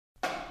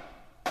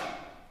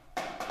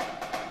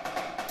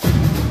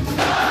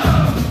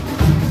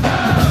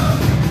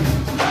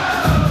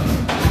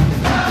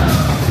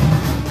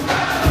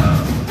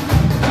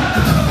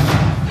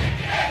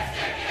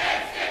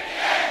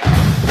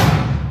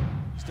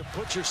to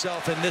put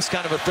yourself in this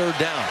kind of a third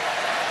down.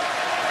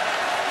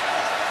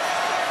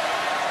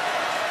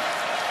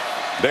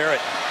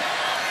 Barrett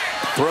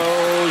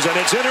throws, and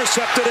it's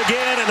intercepted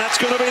again, and that's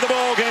going to be the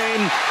ball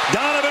game.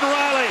 Donovan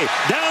Riley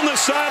down the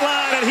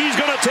sideline, and he's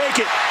going to take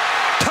it.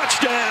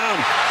 Touchdown,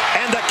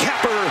 and the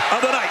capper of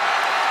the night.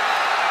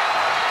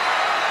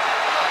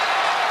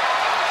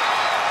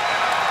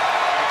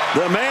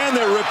 The man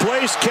that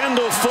replaced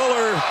Kendall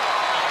Fuller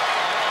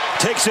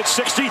takes it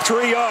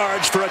 63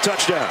 yards for a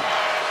touchdown.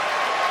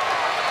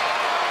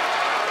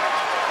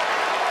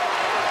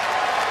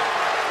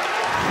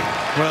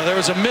 Well, there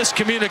was a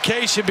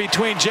miscommunication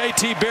between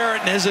J.T.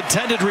 Barrett and his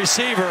intended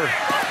receiver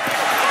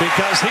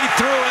because he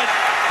threw it.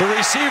 The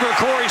receiver,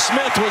 Corey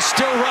Smith, was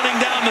still running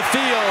down the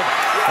field,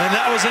 and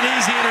that was an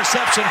easy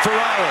interception for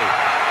Riley.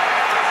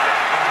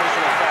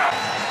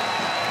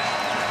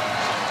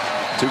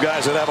 Two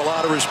guys that have a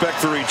lot of respect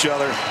for each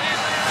other.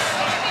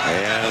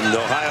 And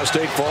Ohio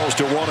State falls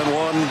to 1-1.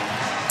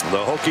 The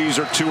Hokies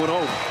are 2-0.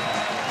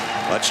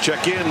 Let's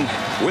check in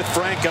with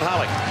Frank and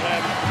Holly.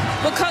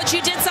 Well, Coach,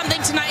 you did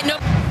something tonight. No.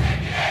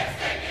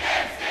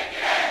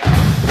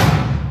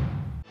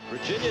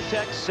 Virginia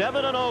Tech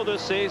 7-0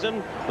 this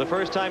season. The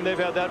first time they've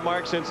had that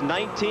mark since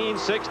 1967.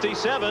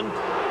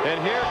 And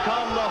here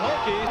come the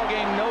Hokies.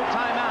 Game, no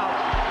timeout.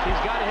 He's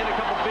got to hit a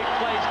couple big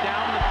plays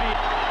down the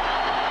field.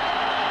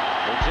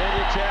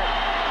 Virginia Tech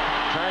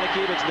trying to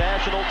keep its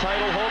national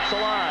title hopes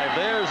alive.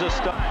 There's a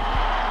stop.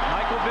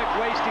 Michael Vick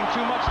wasting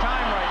too much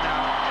time right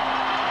now.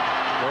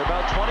 They're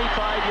about 25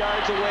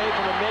 yards away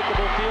from a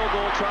makeable field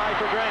goal try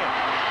for Graham.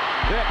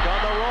 Vick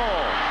on the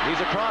roll. He's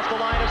across the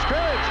line of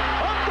scrimmage.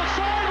 Up the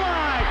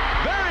sideline.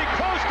 Very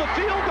close to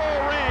field goal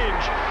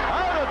range.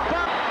 Out of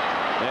bounds.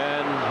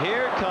 And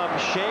here comes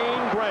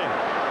Shane Graham,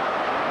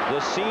 the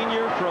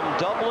senior from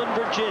Dublin,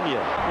 Virginia,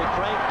 with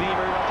Frank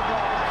Beamer.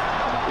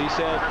 He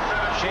said,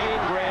 Shane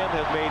Graham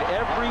has made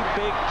every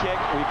big kick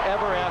we've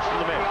ever asked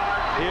him to make.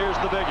 Here's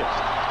the biggest.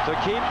 To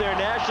keep their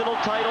national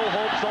title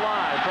hopes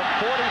alive from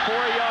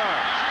 44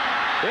 yards.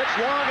 It's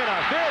long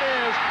enough. It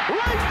is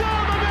right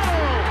down the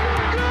middle.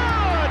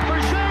 Good for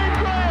Shane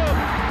Graham.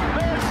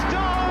 They're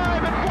still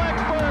alive in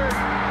Blacksburg.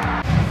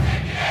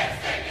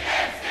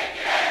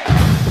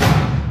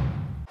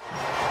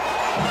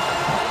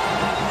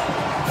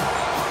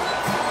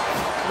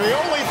 The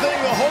only thing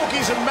the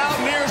Hokies and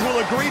Mountaineers will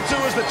agree to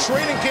is the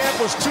training camp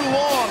was too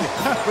long.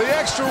 The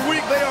extra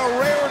week, they are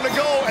raring to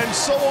go, and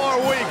so are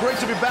we. Great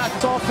to be back.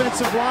 This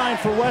offensive line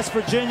for West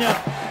Virginia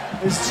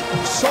is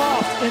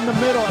soft in the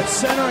middle at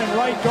center and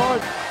right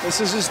guard.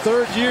 This is his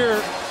third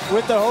year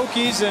with the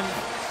Hokies, and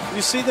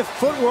you see the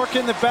footwork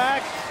in the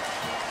back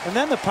and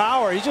then the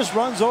power. He just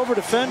runs over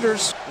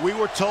defenders. We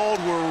were told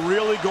we're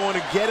really going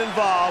to get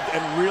involved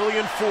and really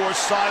enforce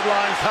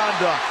sideline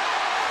conduct.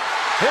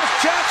 Here's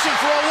Jackson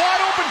for a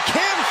wide open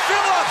Cam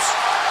Phillips.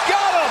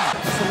 Got him!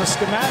 From a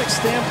schematic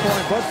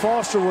standpoint, Bud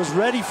Foster was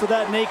ready for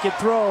that naked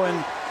throw,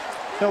 and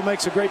Hill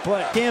makes a great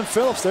play. Cam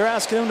Phillips, they're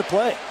asking him to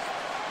play.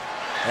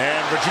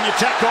 And Virginia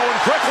Tech going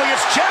quickly.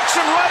 It's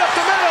Jackson right up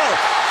the middle.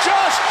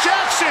 Josh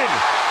Jackson.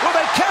 Will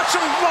they catch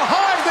him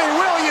behind? They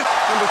will.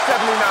 Number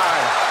 79.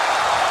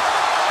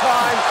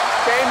 Time.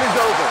 Game is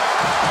over.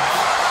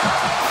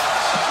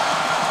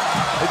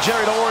 Hey,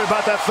 Jerry, don't worry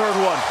about that third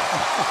one.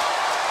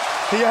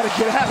 He had to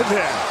get out of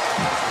there.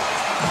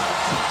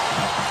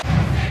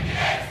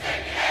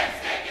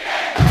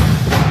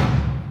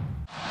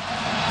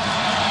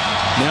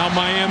 Now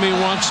Miami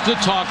wants to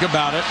talk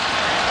about it.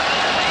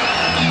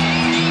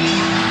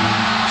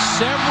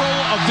 Several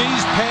of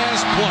these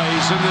pass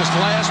plays in this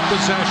last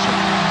possession.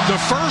 The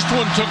first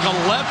one took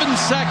 11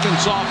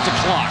 seconds off the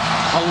clock.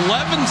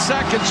 11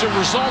 seconds, it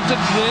resulted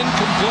in an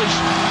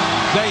incompletion.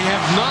 They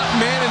have not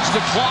managed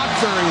the clock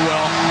very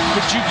well,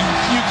 but you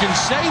can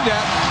say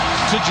that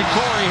to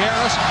Ja'Cory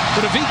Harris,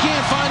 but if he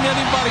can't find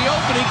anybody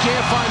open, he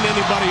can't find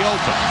anybody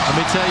open. Let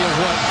me tell you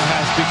what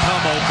has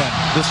become open.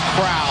 This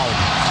crowd.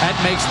 That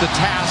makes the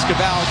task of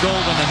Al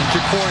Golden and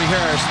Ja'Cory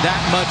Harris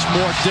that much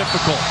more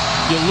difficult.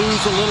 You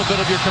lose a little bit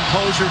of your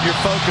composure and your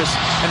focus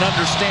and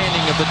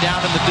understanding of the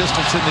down and the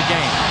distance in the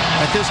game.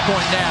 At this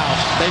point now,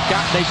 they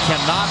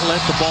cannot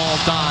let the ball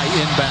die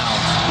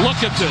inbounds.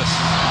 Look at this.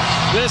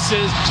 This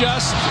is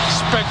just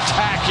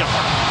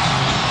spectacular.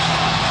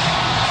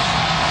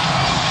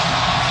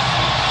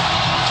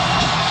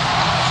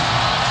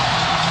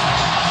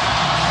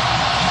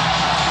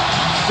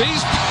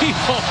 These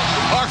people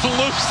are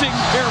losing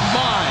their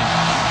mind.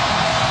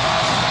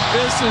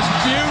 This is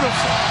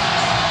beautiful.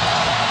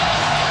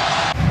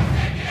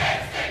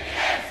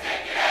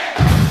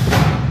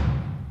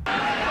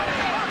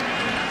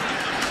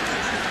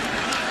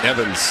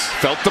 Evans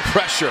felt the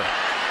pressure.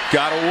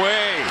 Got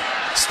away.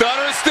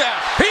 Stutter step.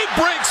 He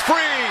breaks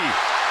free.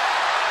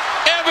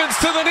 Evans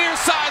to the near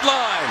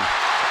sideline.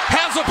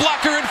 Has a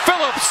blocker in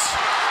Phillips.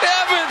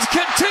 Evans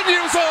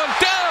continues on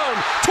down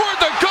toward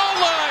the goal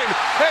line.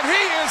 And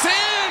he is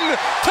in.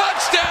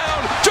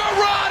 Touchdown,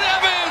 Jerron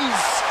Evans.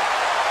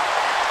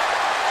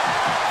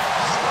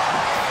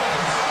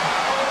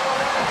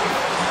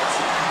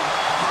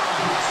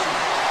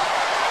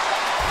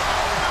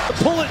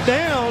 pull it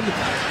down.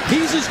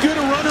 He's as good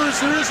a runner as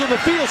there is on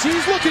the field. So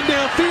he's looking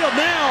downfield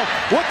now.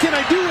 What can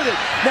I do with it?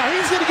 Now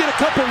he's going to get a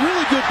couple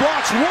really good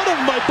blocks. One of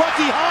them by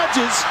Bucky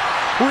Hodges,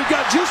 where he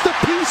got just a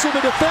piece of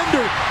the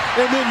defender.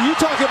 And then you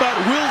talk about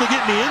will to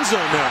get in the end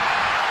zone now.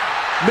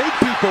 Make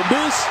people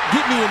miss,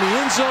 get me in the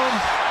end zone.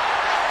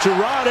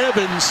 Gerard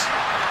Evans.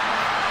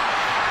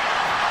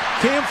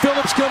 Cam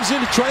Phillips comes in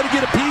to try to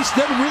get a piece,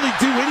 doesn't really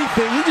do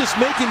anything. He's just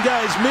making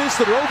guys miss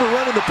that are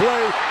overrunning the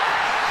play,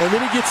 and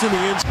then he gets in the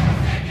end zone.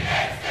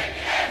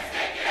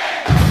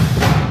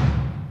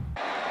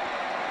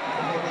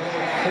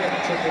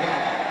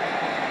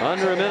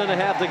 Under a minute and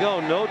a half to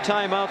go. No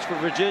timeouts for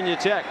Virginia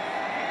Tech.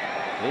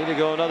 Need to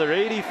go another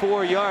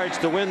 84 yards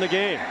to win the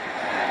game.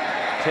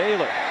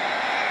 Taylor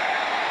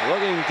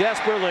looking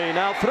desperately.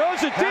 Now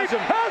throws it deep.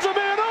 Has a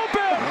man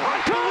open.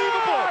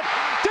 Unbelievable.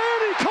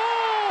 Danny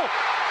Cole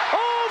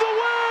all the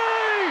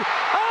way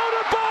out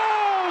of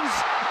bounds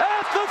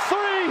at the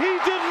 3. He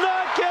did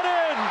not get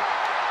in.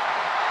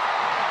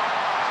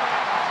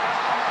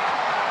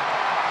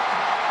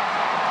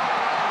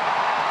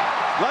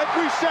 Like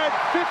we said,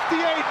 58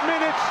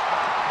 minutes.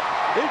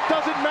 It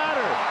doesn't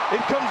matter.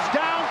 It comes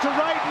down to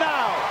right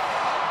now.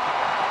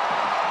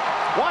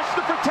 Watch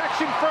the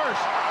protection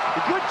first.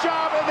 Good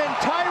job, and then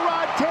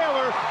Tyrod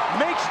Taylor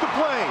makes the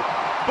play,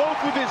 both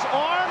with his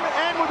arm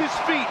and with his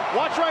feet.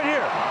 Watch right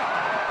here.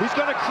 He's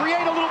going to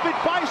create a little bit,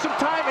 buy some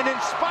time, and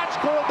then spots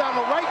Cole down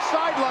the right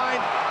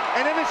sideline,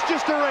 and then it's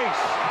just a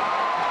race.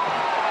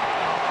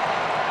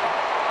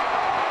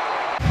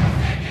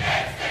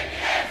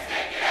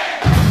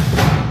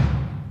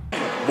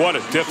 What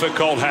a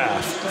difficult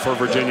half for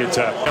Virginia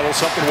Tech. A little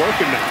something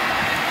working now.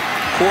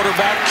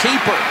 Quarterback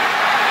keeper.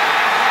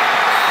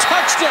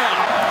 Touchdown.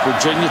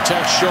 Virginia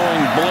Tech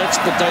showing blitz,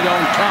 but they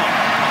don't count.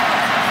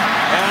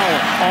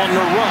 Allen on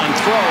the run,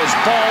 throws,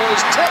 ball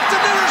is tipped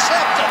and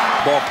intercepted.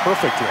 Ball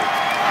perfectly.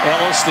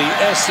 Ellis, the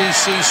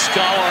SEC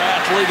Scholar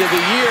Athlete of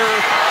the Year.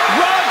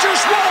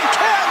 Rogers, what a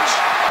catch!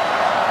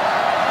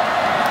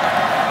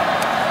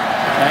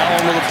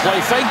 Allen with a play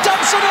fake,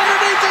 dumps it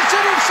underneath, it's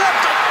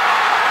intercepted.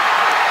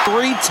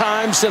 3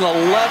 times in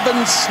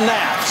 11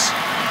 snaps.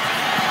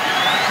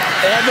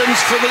 Evans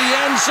for the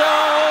end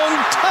zone,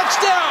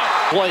 touchdown!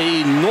 Play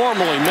he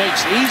normally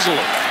makes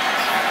easily.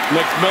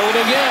 McMillan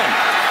again.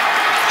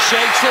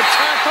 Shakes the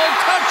tackle,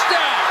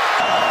 touchdown!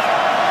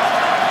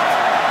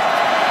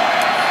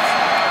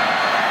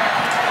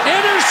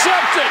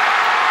 Intercepted!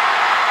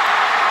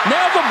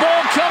 Now the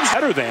ball comes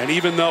better than,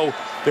 even though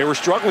they were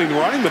struggling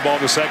running the ball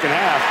in the second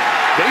half,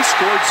 they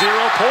scored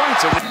 0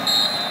 points.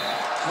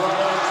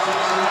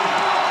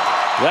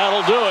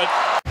 That'll do it.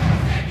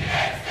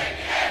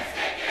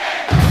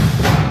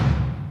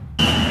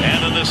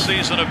 And in this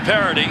season of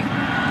parity,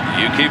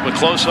 you keep a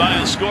close eye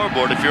on the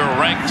scoreboard if you're a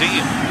ranked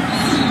team.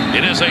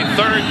 It is a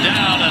 3rd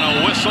down and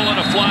a whistle and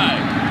a flag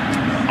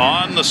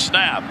on the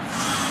snap.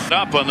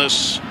 Up on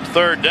this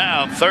 3rd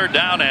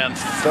down and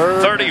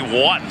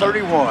 31.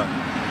 31.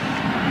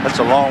 That's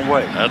a long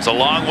way. That's a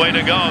long way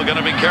to go. Going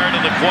to be carried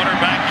in the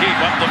quarterback keep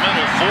up the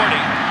middle. 40.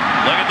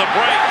 Look at the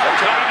break.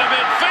 Coming to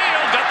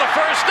midfield. Got the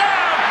first down.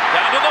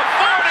 Down to the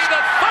 40,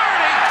 the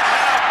 30,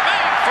 and a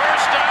big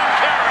first down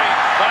carry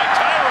by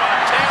Tyrod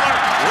Taylor.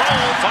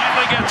 Roll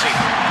finally gets him.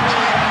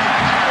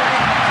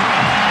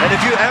 And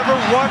if you ever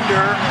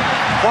wonder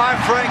why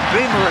Frank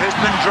Beamer has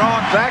been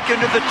drawn back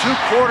into the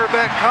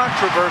 2-quarterback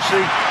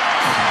controversy,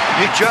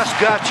 you just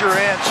got your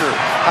answer.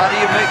 How do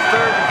you make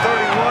 3rd and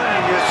 31?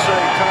 And you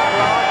say,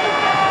 Tyrod,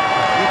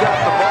 you got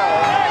the ball.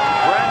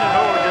 Brandon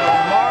Howard did a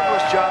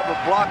marvelous job of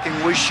blocking.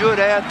 We should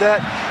add that,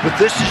 but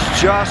this is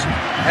just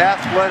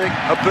athletic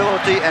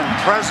ability and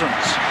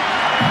presence.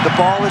 The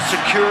ball is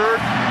secured.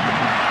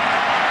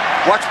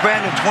 Watch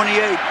Brandon,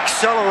 28,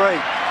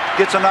 accelerate.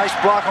 Gets a nice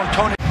block on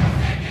Tony.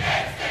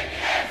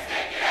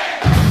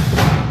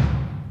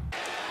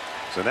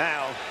 So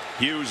now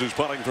Hughes is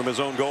punting from his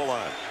own goal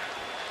line.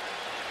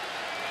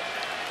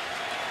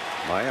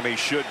 Miami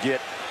should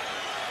get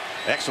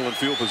excellent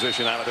field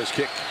position out of this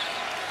kick.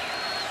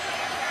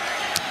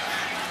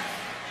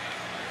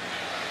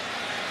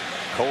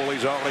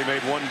 Coley's already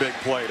made 1 big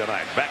play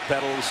tonight.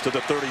 Backpedals to the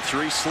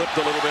 33, slipped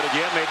a little bit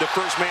again, made the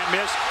first man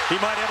miss. He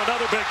might have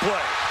another big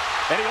play.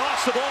 And he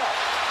lost the ball.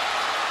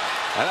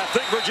 And I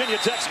think Virginia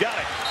Tech's got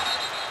it.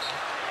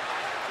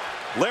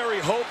 Larry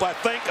Hope, I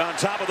think, on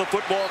top of the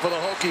football for the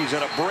Hokies,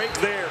 and a break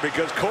there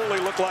because Coley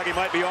looked like he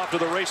might be off to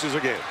the races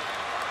again.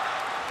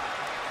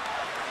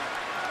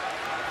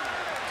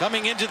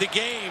 Coming into the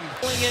game,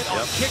 pulling it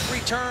on kick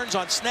returns,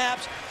 on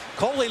snaps.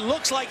 Coley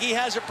looks like he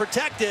has it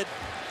protected,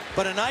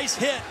 but a nice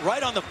hit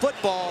right on the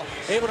football,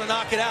 able to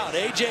knock it out.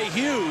 A.J.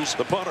 Hughes,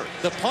 the punter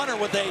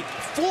with a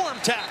form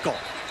tackle.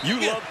 You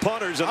love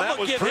punters, and that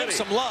was pretty. I'm going to give him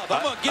some love.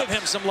 I'm going to give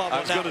him some love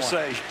on that one. I was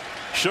going to say,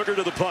 sugar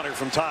to the punter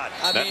from Todd.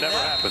 That never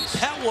happens.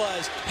 That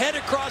was head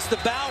across the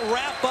bow,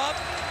 wrap up,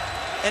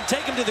 and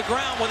take him to the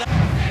ground without.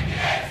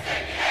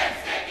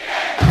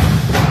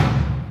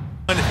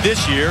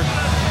 This year,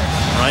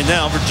 Right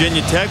now,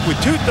 Virginia Tech with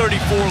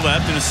 2:34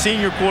 left, and a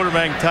senior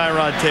quarterback,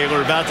 Tyrod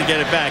Taylor, about to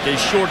get it back. A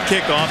short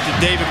kickoff to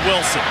David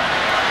Wilson.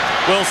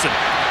 Wilson,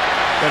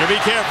 better be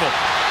careful.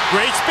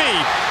 Great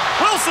speed.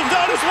 Wilson's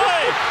on his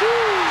way.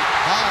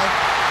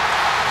 Hi.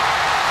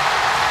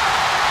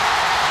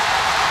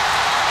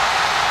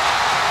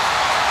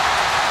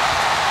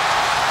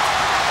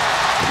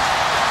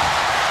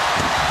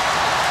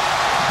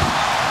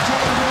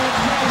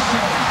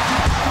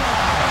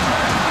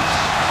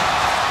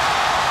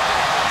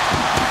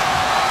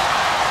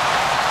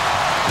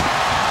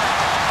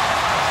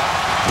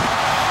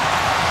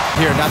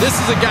 Here. Now this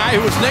is a guy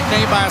who was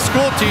nicknamed by a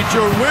school teacher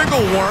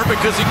Wiggle Worm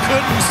because he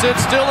couldn't sit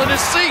still in his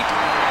seat.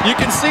 You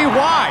can see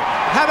why.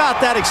 How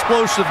about that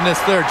explosiveness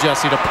there,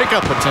 Jesse, to pick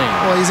up a team?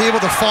 Well, he's able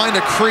to find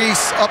a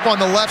crease up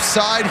on the left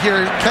side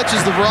here,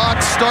 catches the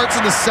rock, starts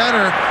in the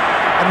center,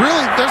 and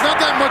really there's not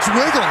that much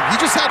wiggling. He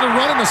just had to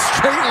run in a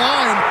straight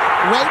line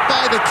right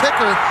by the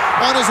kicker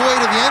on his way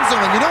to the end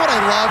zone. And you know what I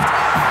loved?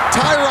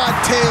 Tyrod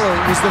Taylor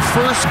was the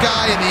first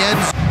guy in the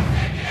end zone.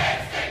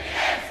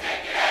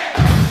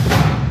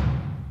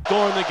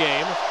 Score in the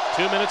game.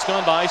 2 minutes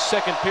gone by,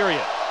 second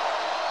period.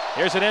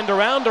 Here's an end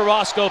around to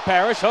Roscoe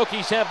Parrish.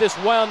 Hokies have this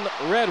one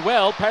read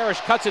well.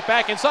 Parrish cuts it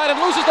back inside and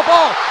loses the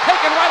ball.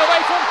 Taken right away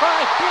from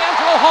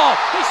D'Angelo Hall.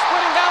 He's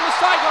sprinting down the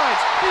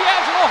sidelines.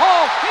 D'Angelo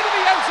Hall into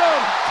the end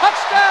zone.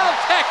 Touchdown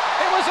Tech.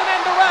 It was an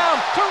end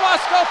around to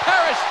Roscoe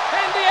Parrish.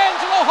 And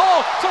D'Angelo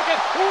Hall took it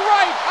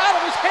right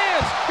out of his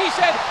hands. He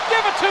said,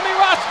 "Give it to me,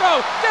 Roscoe.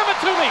 Give it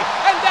to me."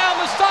 And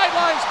down the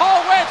sidelines,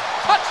 Hall went.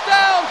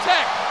 Touchdown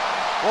Tech.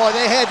 Boy,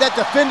 they had that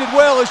defended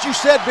well, as you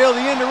said, Bill.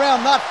 The end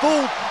around, not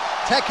fooled.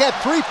 Tech had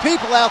 3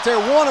 people out there,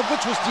 one of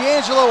which was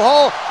D'Angelo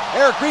Hall.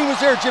 Eric Green was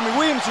there, Jimmy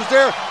Williams was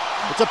there.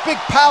 It's a big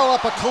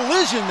pile-up, a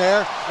collision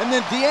there, and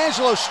then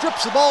D'Angelo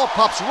strips the ball,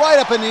 pops right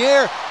up in the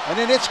air, and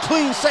then it's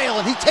clean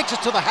sailing. He takes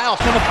it to the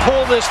house. Going to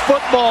pull this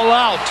football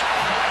out.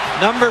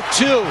 Number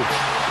 2.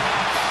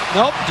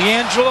 Nope,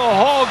 D'Angelo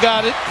Hall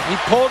got it. He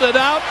pulled it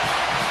out,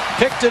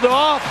 picked it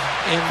off,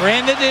 and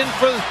ran it in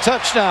for the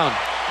touchdown.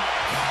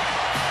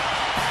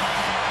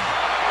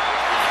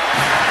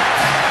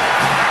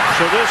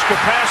 So this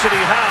capacity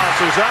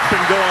house is up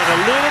and going a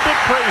little bit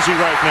crazy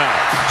right now.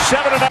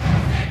 7-0.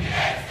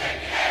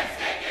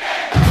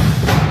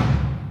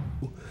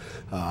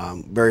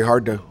 Very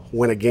hard to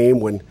win a game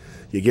when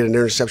you get an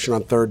interception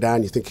on third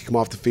down. You think you come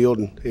off the field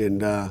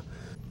and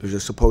there's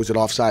a supposed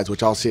offsides,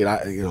 which I'll see it.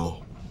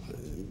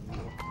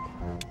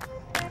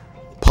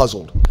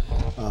 Puzzled.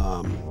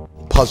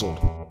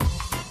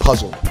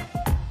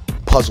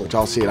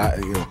 I'll see it.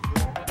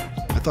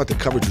 I thought the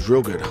coverage was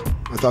real good.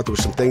 I thought there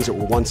were some things that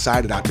were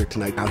one-sided out there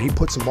tonight. Now, he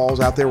put some balls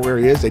out there where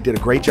he is. They did a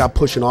great job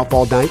pushing off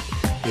all night,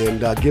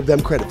 and give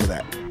them credit for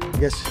that. I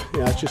guess,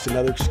 it's just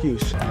another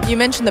excuse. You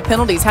mentioned the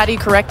penalties. How do you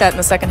correct that in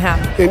the second half?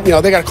 And,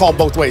 they got to call them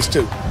both ways,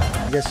 too.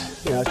 I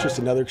guess, it's just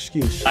another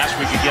excuse. Last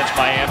week against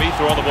Miami,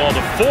 throwing the ball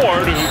to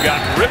Ford, who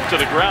got ripped to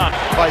the ground.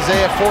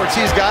 Isaiah Ford,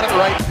 he's got it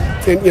right.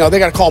 And, they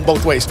got to call them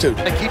both ways, too.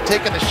 They keep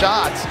taking the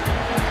shots.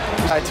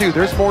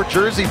 There's more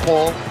jersey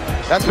pull.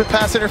 That's been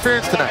pass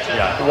interference tonight.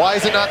 Yeah. Why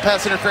is it not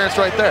pass interference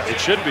right there? It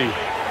should be.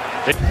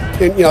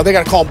 And, they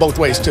got to call them both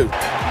ways, too.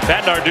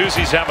 Pat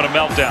Narduzzi's having a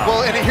meltdown.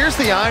 Well, and here's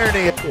the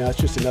irony. It's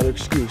just another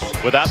excuse.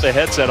 Without the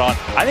headset on,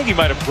 I think he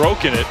might have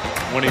broken it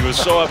when he was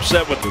so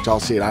upset with. Which I'll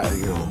see it.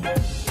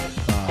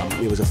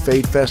 It was a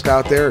fade fest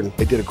out there, and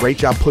they did a great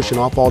job pushing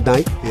off all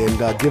night, and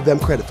give them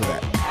credit for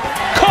that.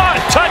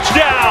 Caught,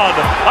 touchdown,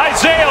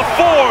 Isaiah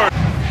Ford.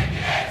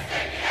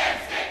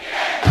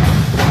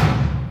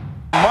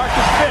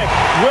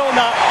 Will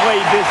not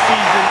play this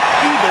season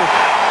either.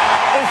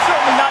 It's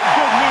certainly not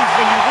good news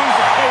when you lose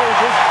a player of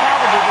this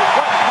caliber, but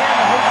what can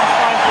the Hokies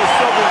find for a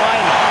silver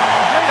lining?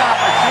 Great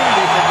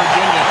opportunity for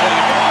Virginia Tech.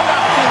 Great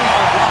opportunity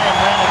for Brian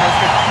Randall.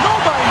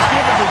 Nobody's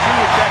given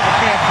Virginia Tech a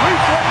chance.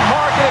 Reset and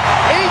market,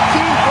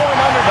 18-point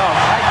underdog.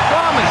 I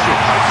promise you,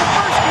 it's the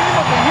first game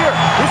of the year.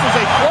 This is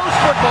a close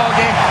football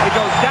game. It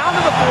goes down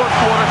to the fourth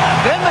quarter.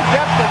 Then the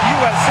depth of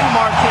USC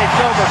mark takes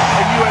over,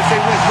 and USA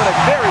wins with a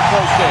very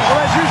close game.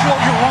 Well, as usual,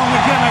 you're wrong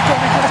again. I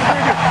totally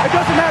disagree with you. It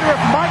doesn't matter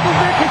if Michael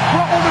Vick, his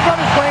older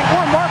brother's playing,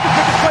 or Marcus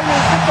Vick is playing in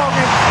a football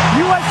game.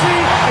 USC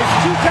is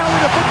too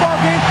talented a football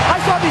game. I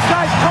saw these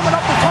guys coming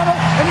up the tunnel,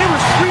 and they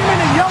were screaming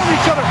and yelling at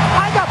each other.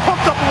 I got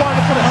pumped up and wanted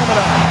to put a helmet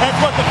on. That's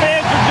what the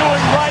fans are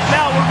doing right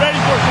now. We're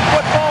ready for some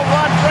football.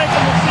 Ron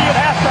Franklin will see you at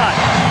halftime.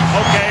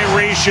 Okay,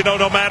 Reese,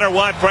 no matter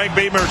what, Frank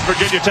Beamer's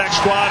Virginia Tech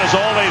squad is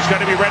always going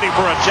to be ready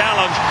for a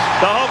challenge.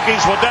 The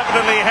Hokies will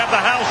definitely have the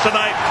house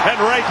tonight, and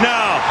right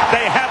now,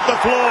 they have the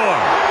floor.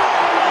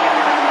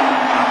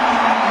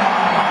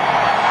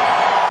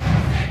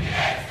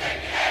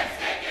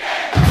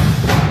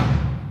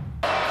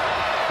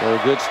 Well,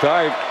 a good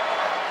start.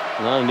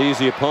 Not an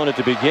easy opponent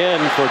to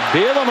begin for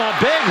Bielema. A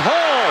big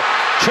hole.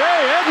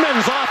 Trey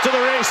Edmonds off to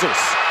the races.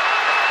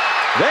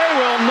 They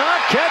will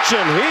not catch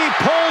him. He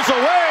pulls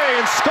away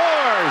and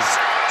scores.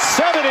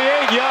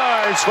 78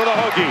 yards for the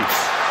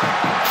Hokies.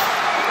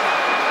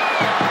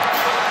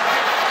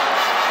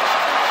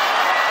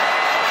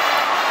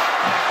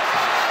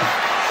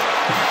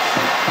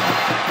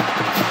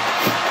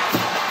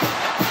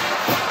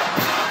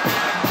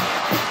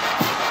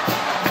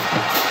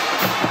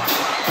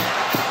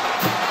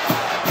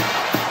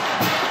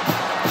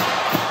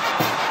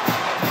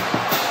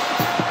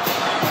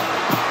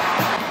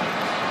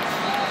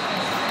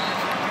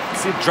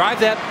 See, drive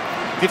that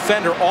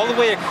defender all the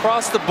way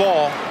across the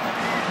ball.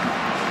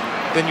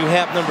 Then you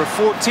have number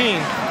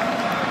 14,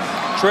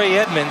 Trey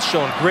Edmonds,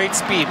 showing great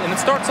speed. And it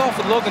starts off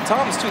with Logan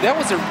Thomas, too. That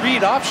was a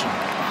read option.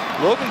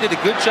 Logan did a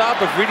good job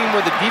of reading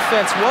where the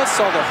defense was,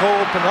 saw the hole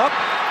open up,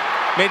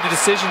 made the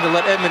decision to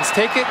let Edmonds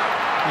take it.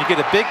 You get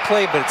a big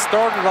play, but it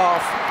started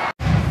off.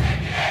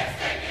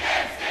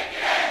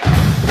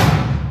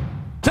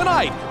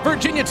 Tonight,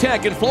 Virginia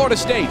Tech and Florida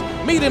State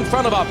meet in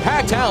front of a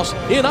packed house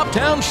in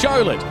uptown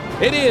Charlotte.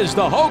 It is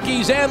the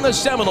Hokies and the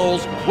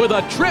Seminoles with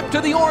a trip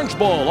to the Orange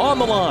Bowl on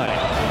the line.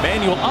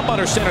 Manuel up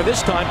under center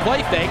this time,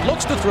 play fake,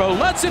 looks to throw,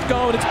 lets it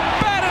go, and it's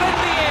batted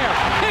into the air,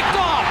 picked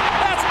off.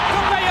 That's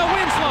Kamea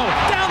Winslow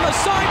down the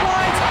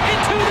sidelines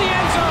into the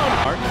end zone.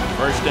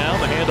 First down,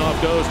 the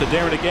handoff goes to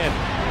Darren again.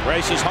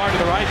 Races hard to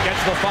the right,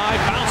 gets the 5,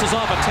 bounces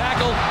off a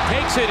tackle,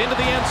 takes it into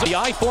the end zone. The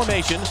I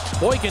formation,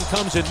 Boykin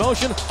comes in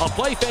motion, a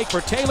play fake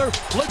for Taylor,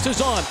 blitzes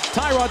on,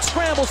 Tyrod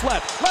scrambles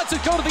left, lets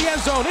it go to the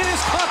end zone, it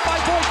is caught by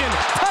Boykin,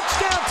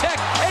 touchdown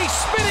Tech, a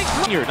spinning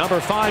here.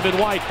 Number 5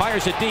 in white,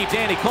 fires it deep,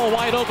 Danny Cole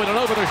wide open, and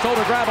over their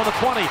shoulder grab on the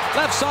 20,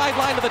 left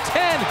sideline to the 10,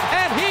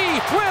 and he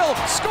will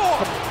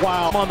score!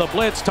 Wow. On the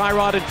blitz,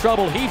 Tyrod in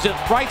trouble, heaves it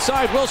right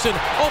side, Wilson,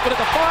 open at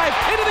the 5,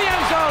 into the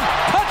end zone,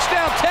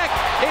 touchdown Tech,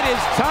 it is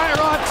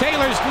Tyrod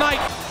Taylor's night.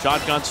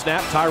 Shotgun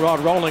snap,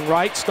 Tyrod rolling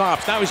right,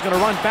 stops. Now he's going to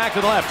run back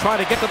to the left, try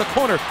to get to the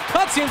corner,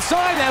 cuts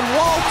inside and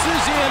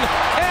waltzes in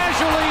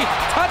casually.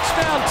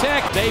 Touchdown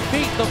Tech. They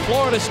beat the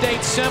Florida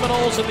State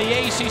Seminoles in the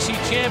ACC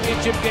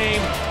Championship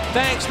game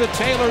thanks to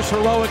Taylor's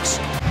heroics.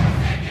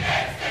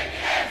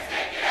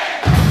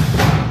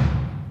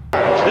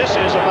 This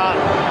is about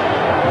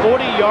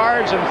 40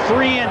 yards and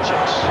 3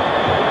 inches.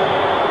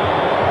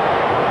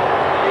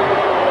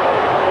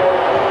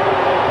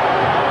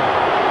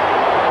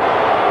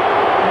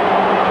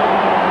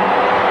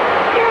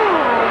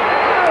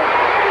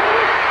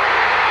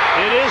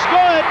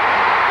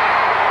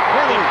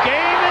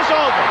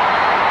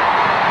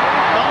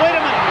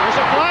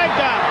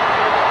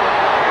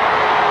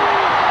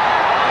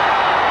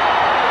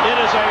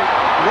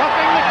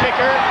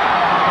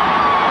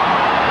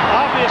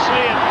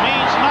 Obviously, it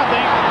means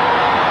nothing.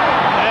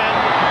 And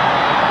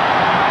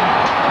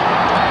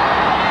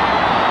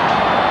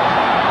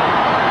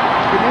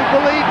can you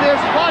believe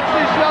this? Watch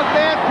this young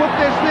man put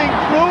this thing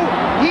through.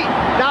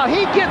 Now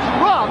he gets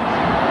roughed,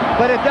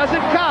 but it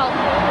doesn't count.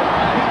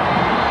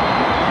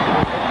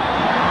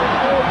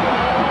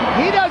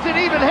 He doesn't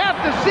even have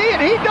to see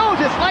it. He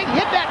knows it's like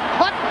hit that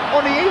cut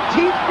on the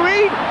 18th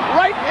green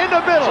right in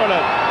the middle. Sort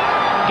of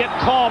get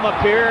calm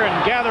up here and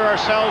gather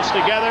ourselves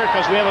together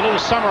because we have a little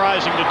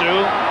summarizing to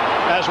do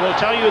as we'll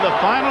tell you the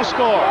final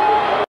score.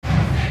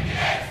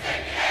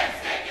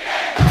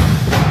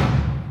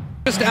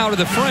 Just out of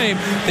the frame,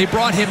 they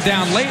brought him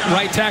down late.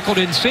 Right tackle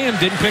didn't see him,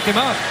 didn't pick him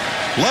up.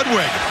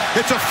 Ludwig,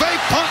 it's a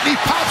fake punt and he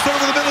pops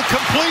over the middle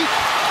complete.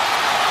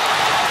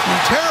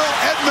 Terrell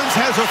Edmonds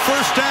has a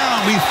first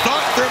down. We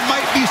thought there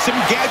might be some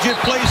gadget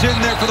plays in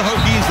there for the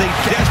Hokies. They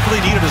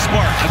desperately needed a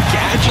spark. A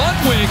gadget?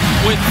 Ludwig,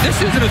 this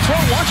isn't a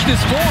throw. Watch this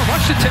form.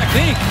 Watch the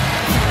technique.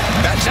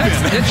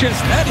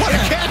 What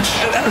a catch.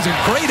 That was a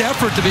great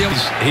effort to be able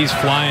to. He's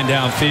flying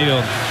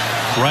downfield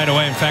right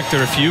away. In fact, there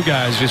are a few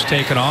guys just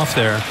taking off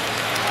there.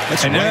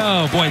 And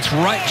now, boy, it's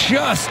right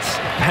just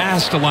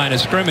past the line of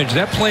scrimmage.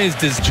 That play is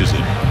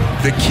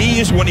the key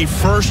is when he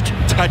first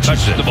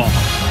touches the ball.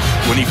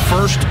 When he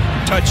first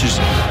touches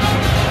it.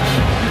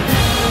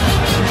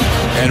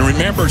 And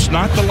remember, it's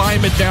not the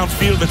alignment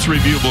downfield that's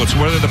reviewable. It's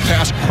whether the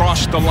pass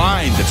crossed the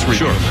line that's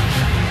reviewable. Sure.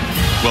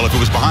 Well, if it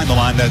was behind the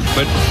line, but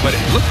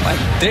it looked like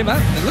it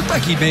looked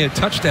like he may have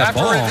touched that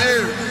ball.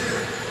 After review,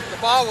 the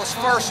ball was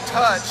first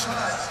touched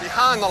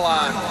behind the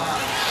line.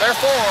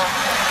 Therefore,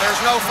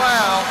 there's no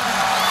foul.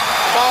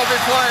 The ball be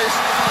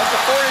placed at the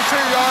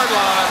 42-yard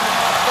line.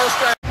 First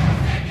down.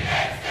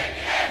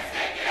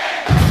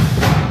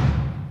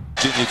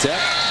 Virginia Tech.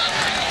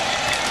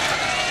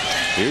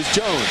 Here's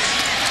Jones.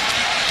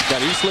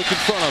 Got Eastlick in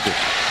front of him.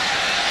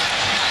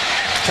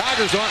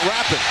 Tigers aren't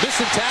rapid.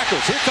 Missing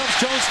tackles. Here comes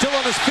Jones still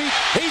on his feet.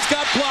 He's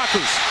got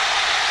blockers.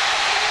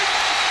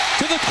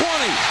 To the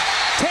 20.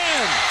 10.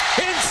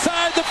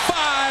 Inside the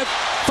 5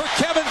 for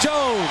Kevin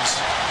Jones.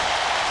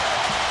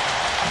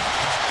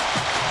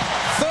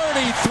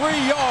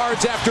 33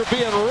 yards after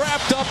being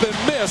wrapped up and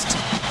missed.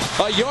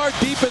 A yard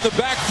deep in the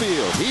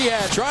backfield. He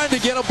had trying to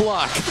get a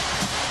block.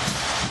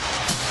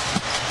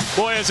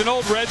 Boy, as an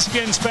old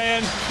Redskins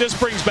fan, this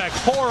brings back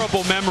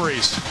horrible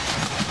memories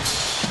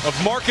of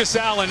Marcus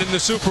Allen in the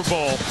Super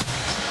Bowl.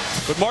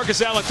 But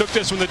Marcus Allen took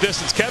this from the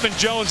distance. Kevin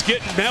Jones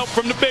getting help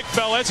from the big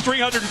fella. That's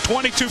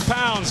 322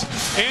 pounds.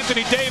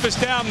 Anthony Davis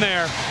down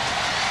there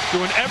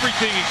doing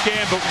everything he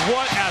can. But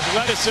what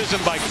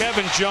athleticism by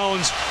Kevin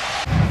Jones.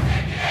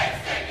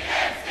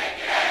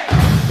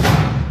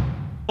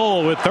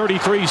 With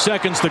 33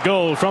 seconds to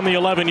go from the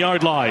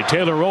 11-yard line.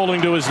 Taylor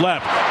rolling to his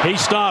left. He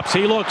stops.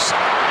 He looks.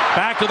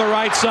 Back to the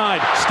right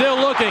side. Still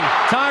looking.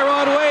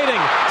 Tyrod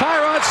waiting.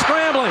 Tyrod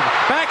scrambling.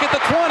 Back at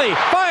the 20.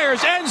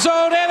 Fires. End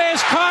zone. It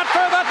is caught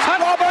for the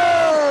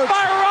touchdown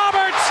by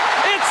Roberts.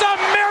 It's a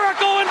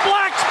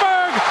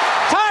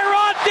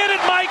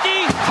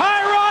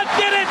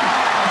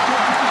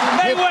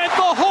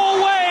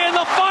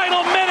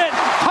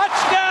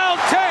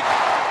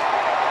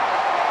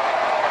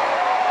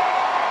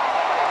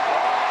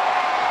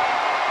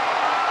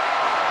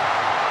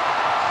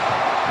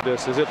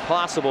close. Is it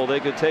possible they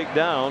could take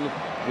down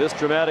this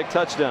dramatic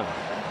touchdown?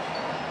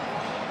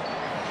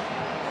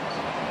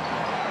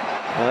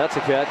 Well, that's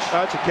a catch.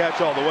 That's a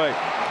catch all the way.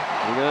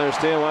 You can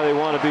understand why they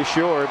want to be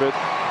sure, but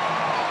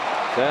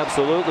it's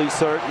absolutely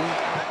certain.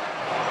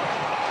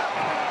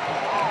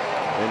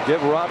 And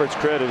give Roberts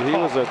credit. He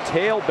was a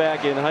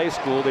tailback in high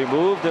school. They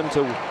moved him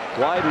to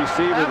wide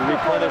receiver to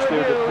replenish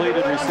their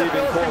depleted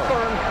receiving corps.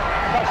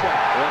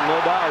 Well,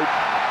 no doubt.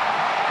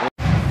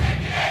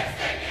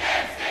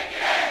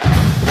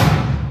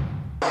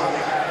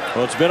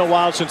 Well, it's been a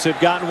while since they've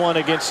gotten one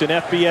against an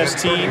FBS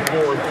team.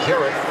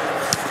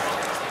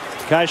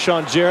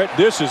 Kyshawn Jarrett,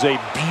 this is a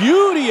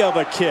beauty of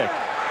a kick.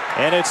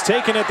 And it's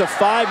taken at the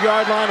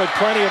 5-yard line with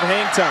plenty of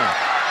hang time.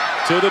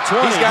 To the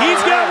 20.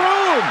 He's got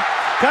room.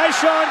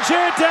 Kyshawn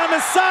Jarrett down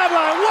the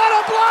sideline. What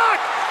a block!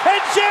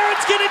 And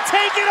Jarrett's going to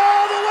take it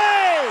all the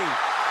way.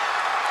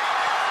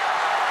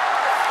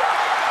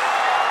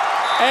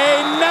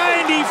 A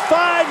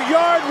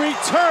 95-yard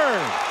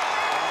return.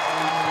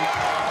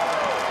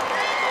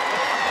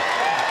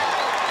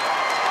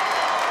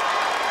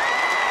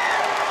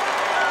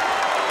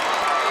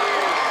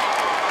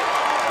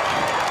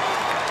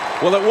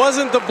 Well, it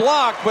wasn't the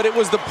block, but it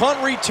was the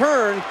punt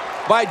return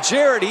by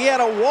Jarrett. He had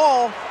a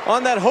wall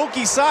on that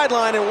Hokie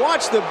sideline, and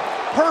watch the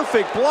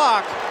perfect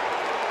block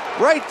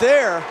right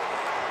there.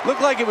 Looked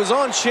like it was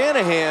on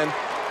Shanahan.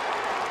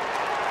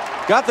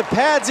 Got the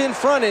pads in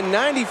front, and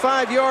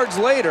 95 yards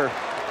later,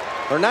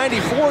 or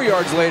 94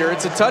 yards later,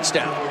 it's a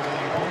touchdown.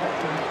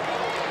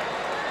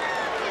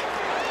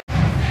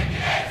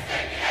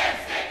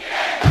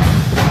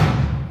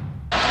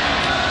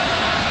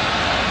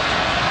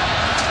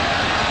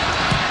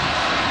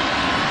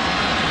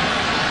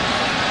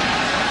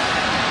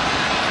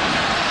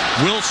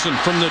 Wilson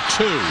from the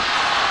 2.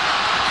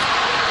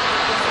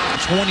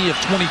 20 of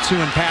 22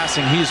 in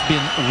passing. He has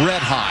been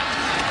red hot.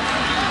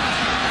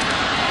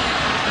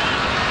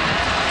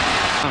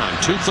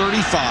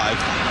 2:35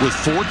 with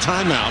 4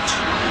 timeouts.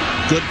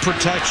 Good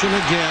protection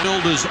again.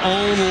 Build his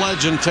own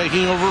legend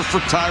taking over for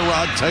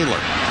Tyrod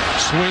Taylor.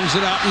 Swings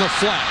it out in the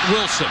flat.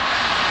 Wilson.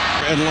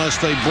 Unless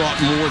they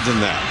brought more than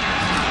that.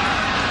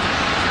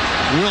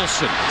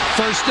 Wilson.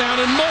 First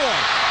down and more.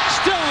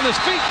 Still on his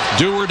feet.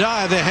 Do or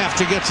die, they have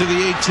to get to the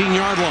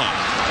 18-yard line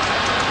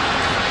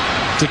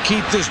to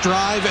keep this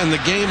drive and the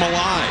game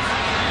alive.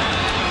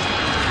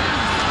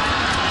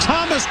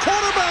 Thomas,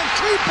 quarterback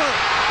keeper.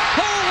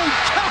 Holy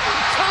cow,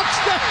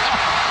 touchdown.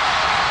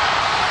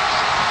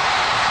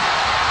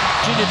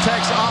 Virginia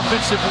Tech's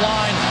offensive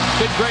line.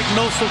 Big Greg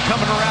Nosel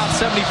coming around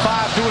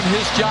 75, doing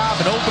his job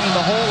and opening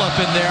the hole up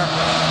in there.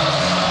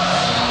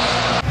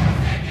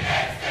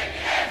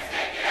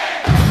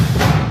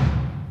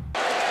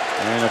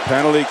 And a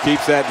penalty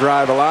keeps that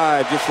drive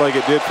alive, just like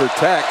it did for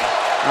Tech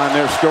on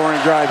their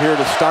scoring drive here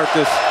to start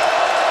this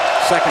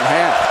second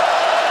half.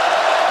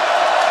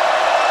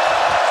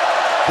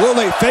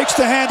 Willie fakes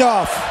the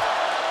handoff.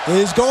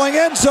 He's going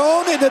end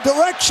zone in the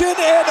direction,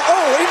 and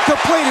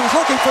incomplete. He was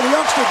looking for the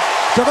youngster,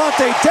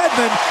 Devontae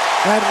Dedman,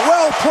 and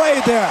well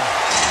played there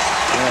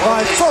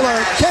by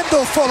Fuller,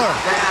 Kendall Fuller.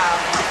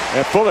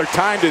 And Fuller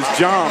timed his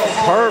jump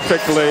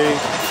perfectly,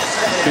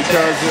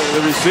 because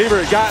the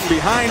receiver had gotten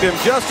behind him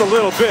just a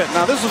little bit.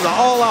 Now this was an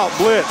all-out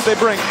blitz. They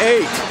bring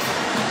 8.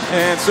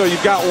 And so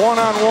you've got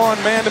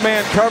one-on-one,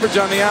 man-to-man coverage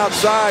on the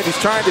outside. He's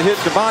trying to hit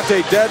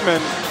Devontae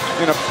Dedman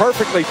in a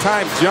perfectly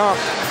timed jump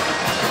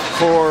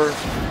for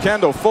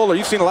Kendall Fuller.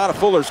 You've seen a lot of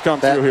Fullers come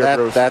through here,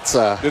 Bruce.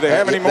 Do they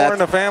have any more in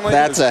the family?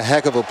 That's a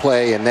heck of a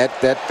play, and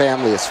that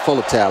family is full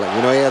of talent.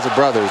 You know, he has a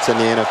brother that's in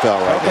the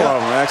NFL right now.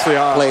 Actually,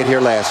 played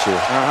here last year.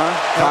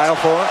 Kyle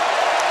Fuller.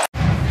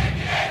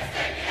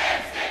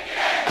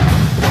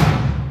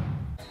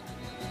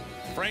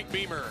 Frank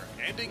Beamer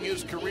ending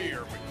his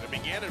career that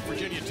began at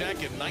Virginia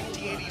Tech in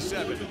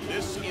 1987.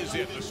 This is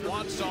it, the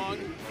swan song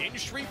in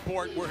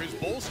Shreveport, where his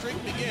bowl streak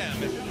began.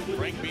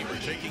 Frank Beamer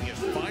taking his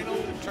final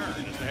turn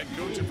as the head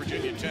coach of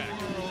Virginia Tech.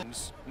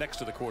 Next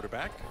to the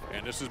quarterback,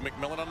 and this is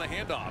McMillan on the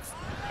handoff.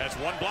 Has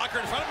one blocker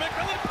in front of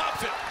McMillan,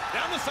 pops it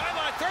down the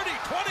sideline, 30,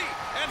 20,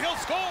 and he'll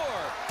score.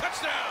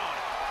 Touchdown.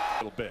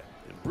 A little bit.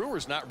 And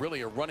Brewer's not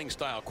really a running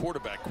style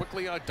quarterback.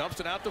 Quickly dumps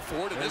it out to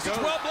Ford, and this is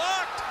well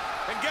blocked.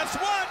 And guess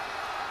what?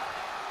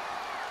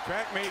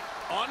 Track meet.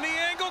 On the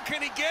angle,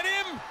 can he get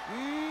him?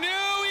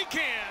 No, he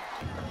can't.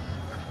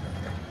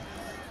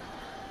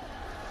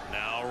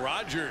 Now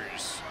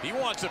Rodgers, he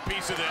wants a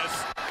piece of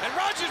this, and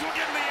Rodgers will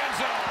get in the end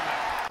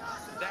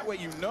zone. That way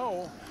you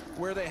know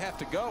where they have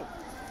to go.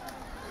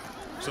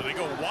 So they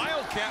go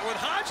Wildcat with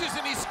Hodges,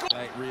 and he scores.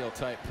 Real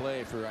tight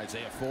play for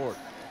Isaiah Ford.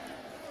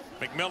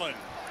 McMillan,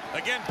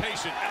 again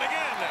patient, and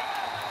again,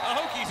 the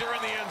Hokies are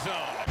in the end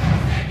zone.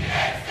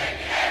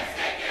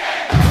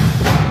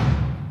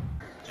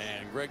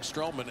 And Greg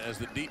Stroman as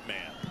the deep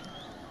man.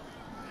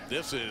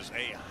 This is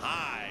a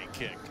high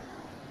kick.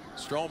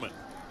 Stroman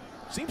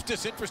seems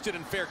disinterested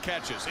in fair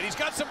catches, and he's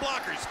got some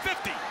blockers.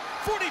 50,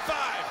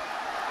 45,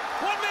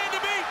 one man to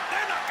beat.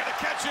 They're not going to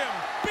catch him.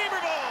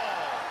 Beamer ball.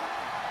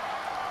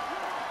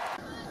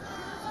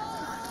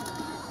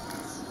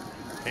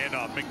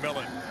 Handoff,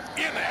 McMillan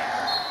in there.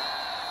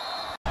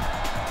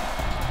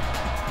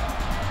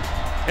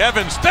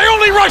 Evans, they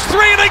only rushed 3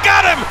 and they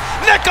got him.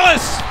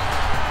 Nicholas,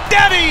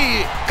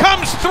 Daddy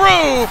comes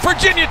through.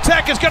 Virginia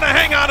Tech is going to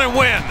hang on and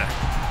win.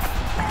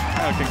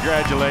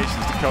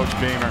 Congratulations to Coach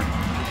Beamer.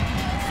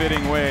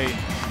 Fitting way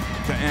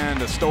to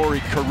end a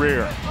storied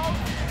career.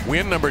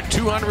 Win number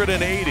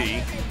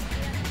 280.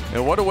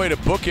 And what a way to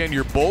bookend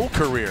your bowl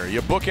career.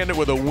 You bookend it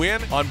with a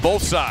win on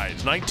both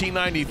sides.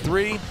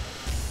 1993,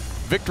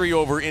 victory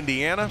over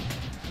Indiana,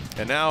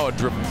 and now a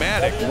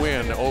dramatic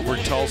win over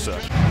Tulsa.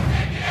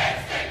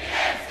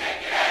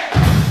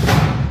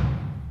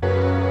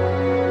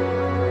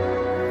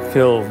 I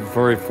feel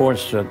very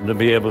fortunate to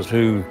be able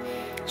to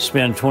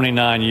spend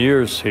 29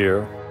 years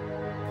here.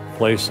 A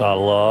place I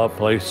love, a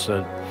place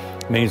that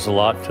means a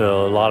lot to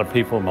a lot of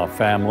people in my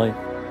family.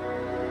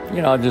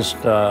 You know,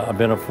 I've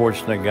been a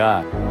fortunate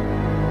guy.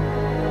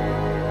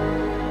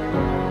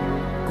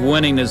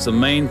 Winning is the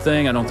main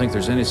thing. I don't think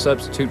there's any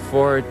substitute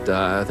for it.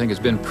 I think it's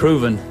been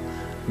proven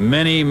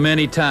many,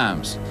 many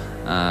times.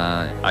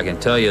 I can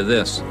tell you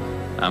this,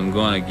 I'm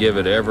going to give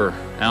it every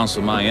ounce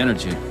of my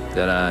energy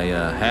that I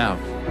have.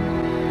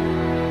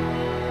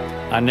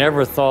 I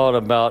never thought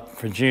about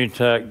Virginia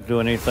Tech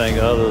doing anything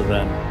other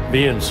than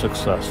being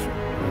successful.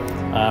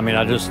 I mean,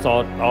 I just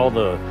thought all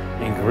the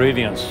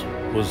ingredients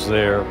was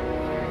there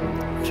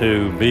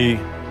to be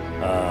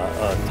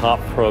a top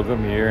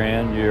program year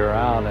in, year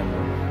out, and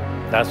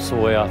that's the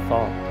way I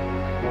thought.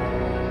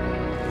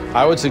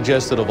 I would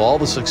suggest that of all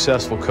the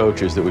successful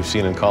coaches that we've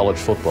seen in college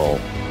football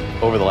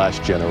over the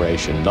last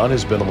generation, none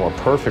has been a more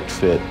perfect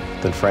fit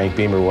than Frank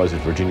Beamer was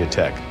at Virginia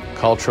Tech,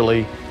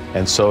 culturally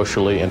and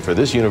socially, and for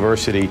this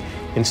university,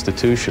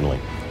 institutionally.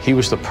 He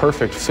was the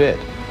perfect fit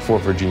for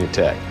Virginia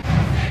Tech.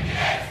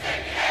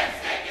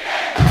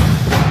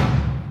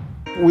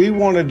 We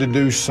wanted to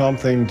do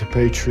something to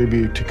pay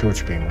tribute to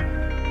Coach Beamer.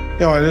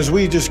 You know, and as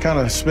we just kind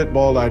of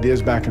spitballed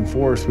ideas back and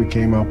forth, we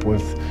came up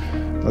with,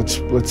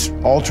 let's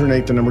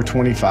alternate the number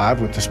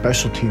 25 with the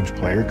special teams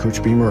player.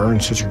 Coach Beamer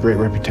earned such a great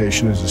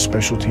reputation as a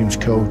special teams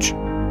coach.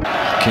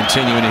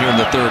 Continuing here in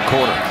the third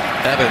quarter,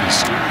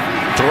 Evans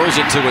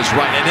throws it to his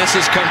right, and this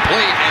is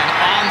complete, and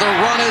on the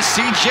run is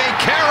C.J.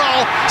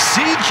 Carroll.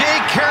 C.J.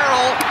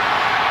 Carroll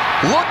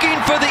looking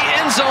for the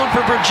end zone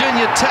for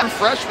Virginia Tech.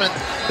 Freshman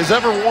has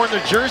ever worn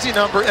their jersey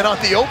number, and on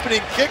the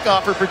opening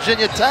kickoff for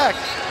Virginia Tech,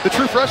 the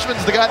true freshman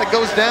is the guy that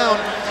goes down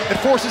and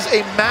forces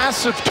a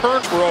massive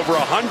turn. For over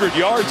 100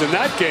 yards in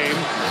that game,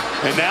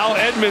 and now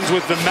Edmonds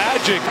with the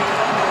magic.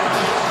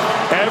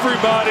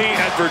 Everybody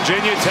at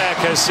Virginia Tech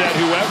has said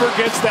whoever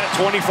gets that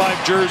 25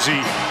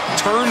 jersey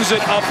turns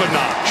it up a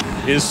notch.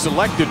 Is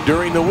selected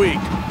during the week.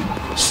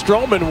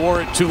 Strowman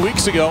wore it 2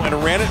 weeks ago and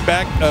ran it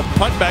back,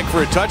 punt back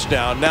for a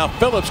touchdown. Now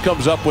Phillips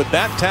comes up with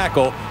that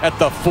tackle at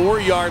the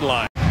 4-yard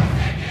line.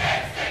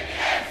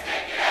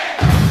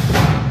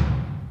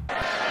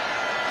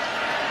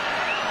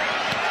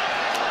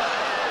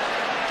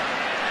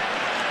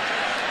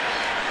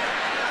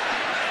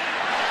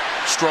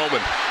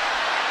 Strowman,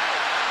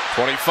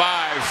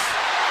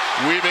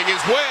 25, weaving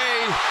his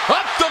way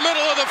up the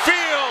middle of the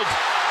field.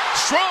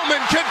 Strowman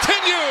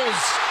continues.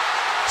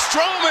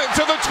 Strowman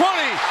to the 20,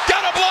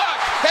 got a block,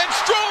 and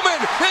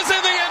Strowman is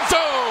in the end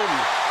zone.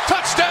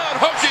 Touchdown,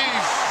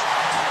 Hokies.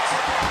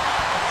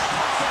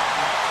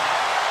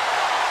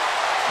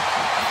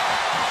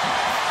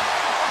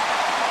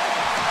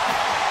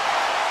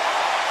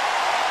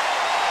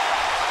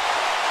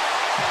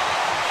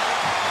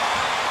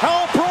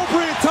 How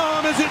appropriate,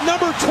 Tom, is it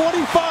number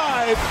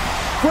 25,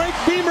 Frank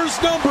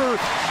Beamer's number.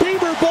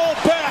 Beamer ball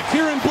back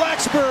here in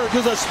Blacksburg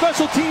is a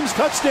special teams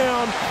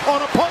touchdown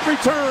on a punt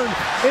return,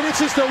 and it's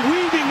just a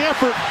weaving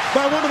effort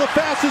by one of the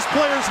fastest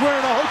players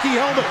wearing a Hokie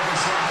helmet.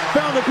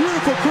 Found a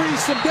beautiful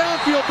crease, some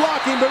downfield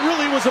blocking, but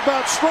really was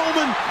about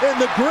Strowman and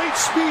the great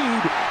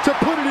speed to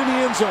put it in the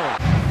end zone.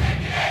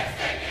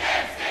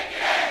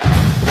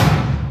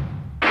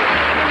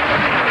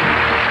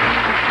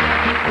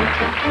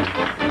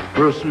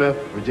 Bruce Smith,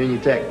 Virginia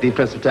Tech,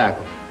 defensive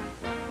tackle.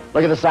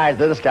 Look at the size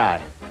of this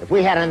guy. If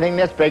we had anything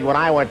this big when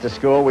I went to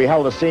school, we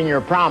held a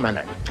senior prom in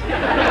it.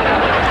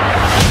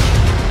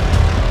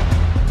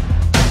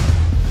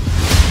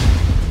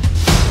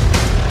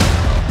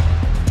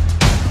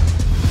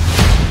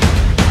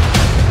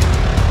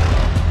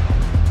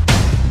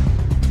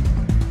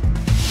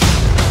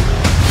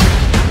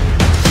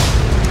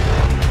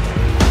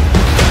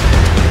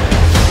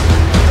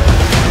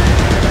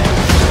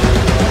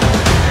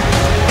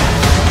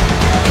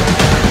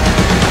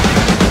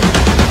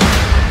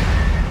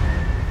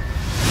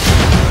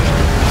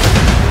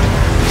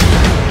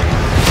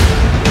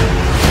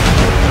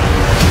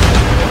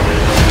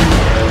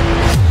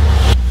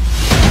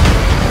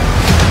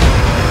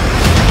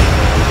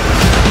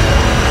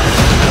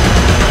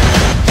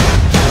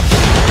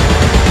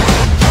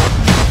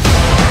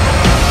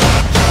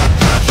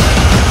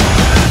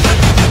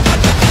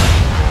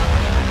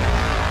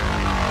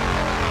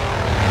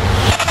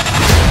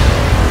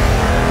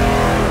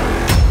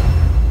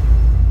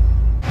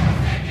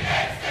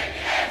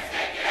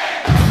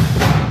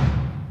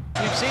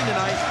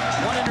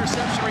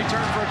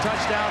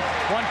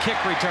 One kick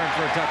return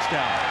for a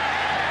touchdown.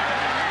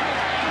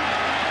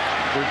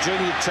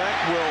 Virginia Tech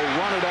will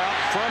run it out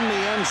from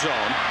the end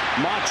zone.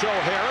 Macho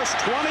Harris,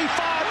 25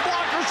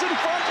 blockers in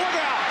front. Look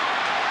out.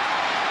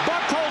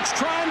 Buckholz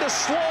trying to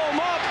slow him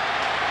up,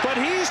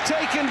 but he's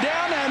taken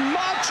down, and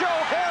Macho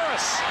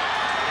Harris.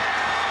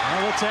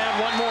 Well, let's add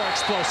one more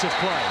explosive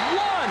play.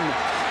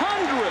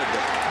 100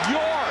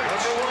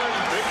 yards.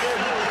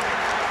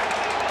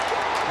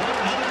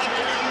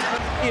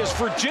 Is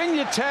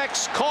Virginia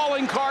Tech's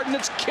calling card, and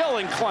it's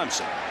killing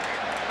Clemson.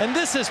 And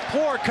this is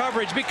poor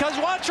coverage, because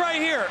watch right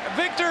here.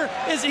 Victor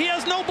he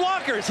has no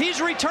blockers.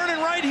 He's returning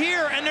right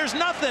here, and there's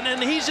nothing,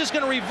 and he's just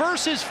going to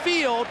reverse his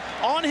field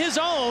on his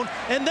own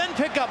and then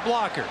pick up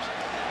blockers.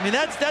 I mean,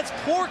 that's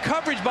poor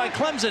coverage by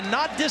Clemson,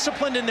 not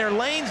disciplined in their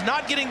lanes,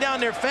 not getting down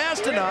there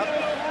fast enough.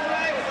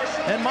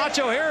 And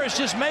Macho Harris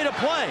just made a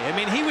play. I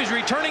mean, he was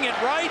returning it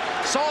right,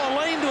 saw a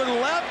lane to the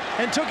left,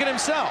 and took it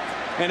himself.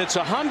 And it's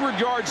 100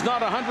 yards,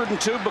 not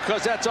 102,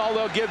 because that's all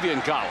they'll give you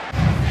in college.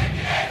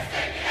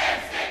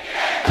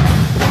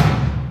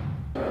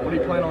 What do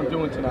you plan on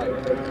doing tonight?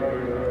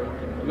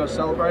 You gonna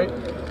celebrate?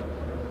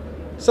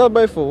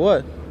 Celebrate for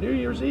what? New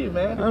Year's Eve,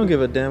 man. I don't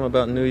give a damn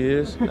about New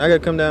Year's. I gotta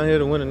come down here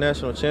to win a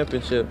national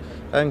championship.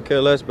 I can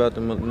care less about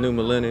the new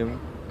millennium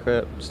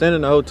crap. Stand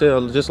in the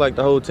hotel, just like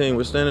the whole team.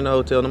 We're standing in the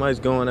hotel. Nobody's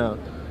going out.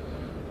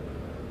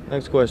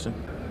 Next question.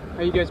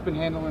 How you guys been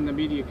handling the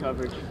media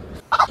coverage?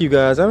 You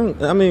guys,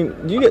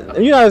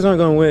 you guys aren't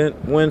gonna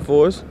win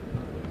for us.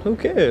 Who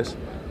cares?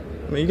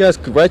 I mean, you guys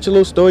could write your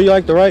little story. You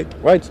like to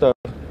write stuff.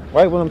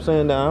 Write what I'm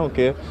saying down. I don't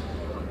care.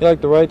 You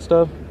like to write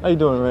stuff? How you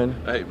doing, Randy?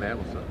 Hey, man,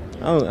 what's up?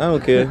 I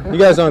don't care. You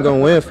guys aren't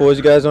gonna win for us.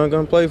 You guys aren't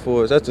gonna play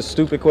for us. That's a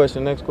stupid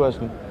question. Next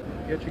question.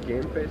 You got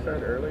your game face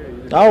on earlier?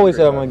 I always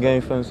have my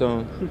game face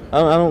on. I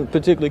don't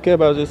particularly care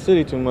about this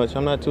city too much.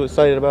 I'm not too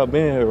excited about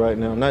being here right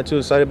now. I'm not too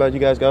excited about you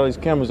guys got all these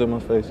cameras in my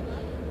face.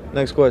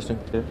 Next question.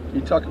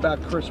 You talk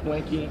about Chris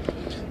Weinke.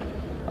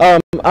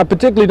 I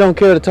particularly don't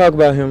care to talk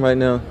about him right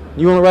now.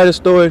 You want to write a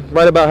story?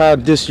 Write about how I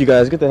diss you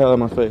guys. Get the hell out of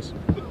my face.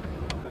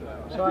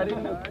 So I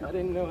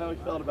didn't know how he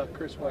felt about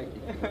Chris Weinke.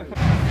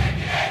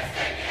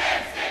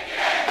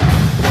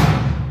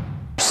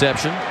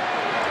 Interception.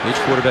 Each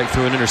quarterback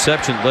threw an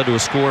interception, led to a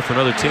score for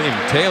another team.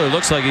 Taylor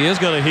looks like he is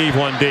going to heave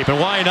one deep, and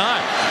why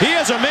not? He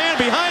has a man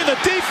behind the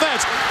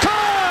defense.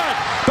 Caught!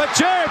 But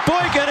Jared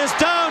Boykin is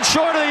down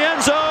short of the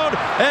end zone,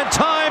 and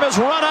time has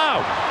run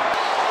out.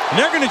 And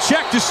they're going to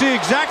check to see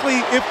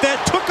exactly if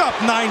that took up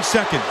 9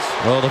 seconds.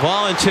 Well, the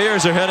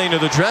Volunteers are heading to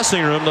the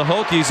dressing room. The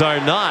Hokies are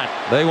not.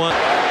 They want...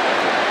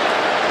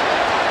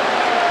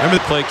 Remember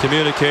the play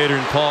communicator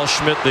and Paul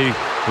Schmidt, the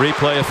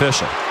replay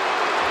official.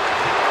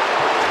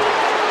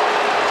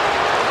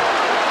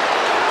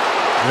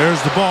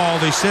 There's the ball.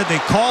 They said they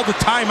called the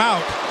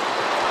timeout.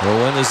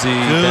 Well, when is he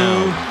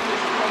down?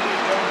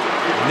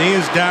 Knee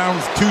is down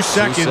with 2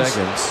 seconds. 2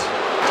 seconds.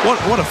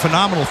 What a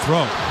phenomenal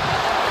throw.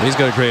 He's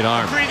got a great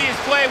arm. The previous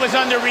play was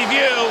under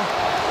review.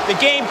 The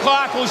game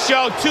clock will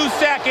show 2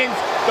 seconds.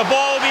 The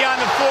ball will be on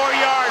the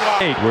 4-yard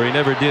line. Where he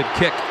never did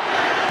kick.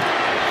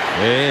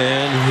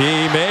 And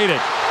he made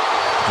it.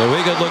 So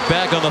we could look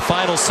back on the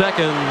final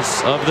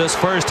seconds of this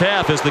first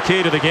half as the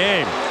key to the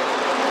game.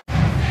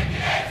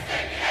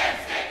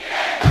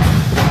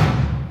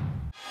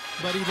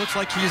 But he looks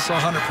like he's 100%.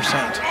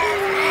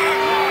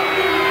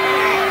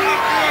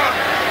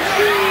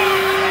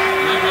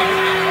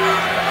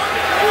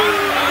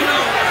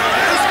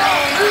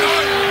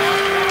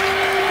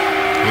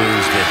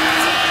 Here's the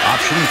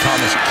option.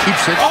 Thomas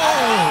keeps it. Oh,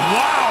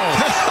 wow.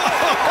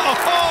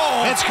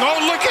 Let's go.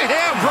 Look at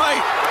him.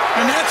 Right.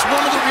 And that's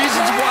one of the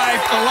reasons why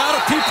a lot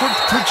of people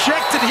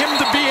projected him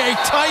to be a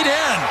tight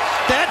end.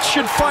 That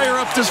should fire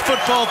up this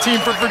football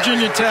team for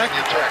Virginia Tech.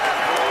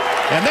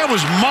 And that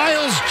was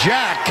Miles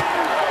Jack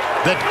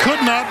that could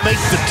not make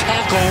the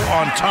tackle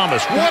on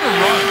Thomas. What a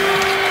run.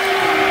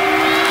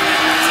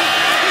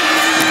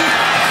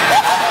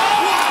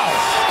 Wow.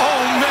 Oh,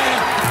 man.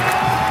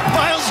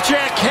 Miles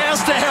Jack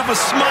has to have a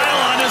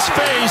smile on his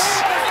face.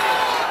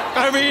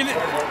 I mean,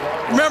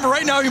 remember,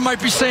 right now you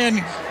might be saying,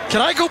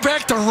 can I go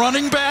back to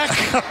running back?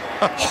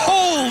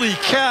 Holy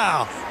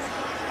cow.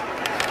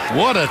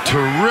 What a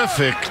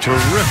terrific,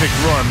 terrific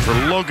run for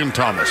Logan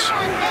Thomas.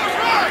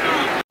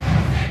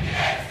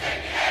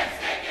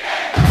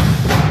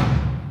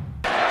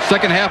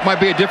 Second half might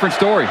be a different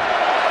story.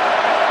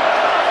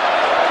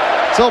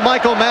 So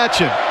Michael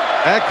Matchin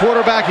at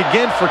quarterback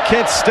again for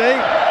Kent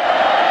State.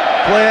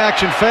 Play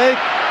action fake.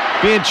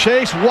 Being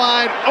chased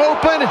wide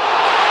open.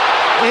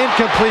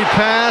 Incomplete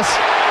pass.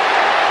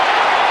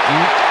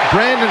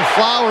 Brandon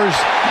Flowers,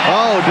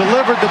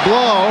 delivered the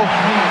blow.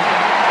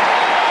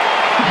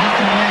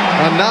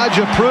 And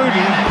Najah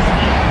Pruden.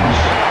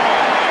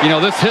 You know,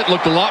 this hit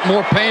looked a lot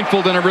more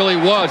painful than it really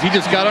was. He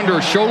just got under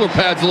his shoulder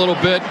pads a little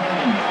bit.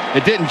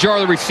 It didn't jar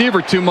the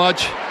receiver too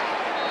much.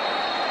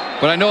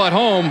 But I know at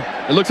home,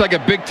 it looks like a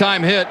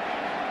big-time hit.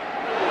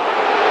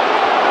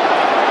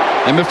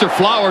 And Mr.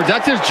 Flowers,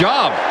 that's his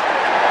job.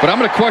 But I'm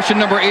going to question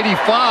number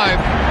 85,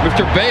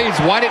 Mr. Bays.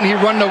 Why didn't he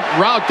run the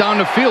route down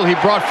the field? He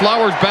brought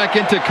Flowers back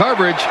into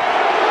coverage.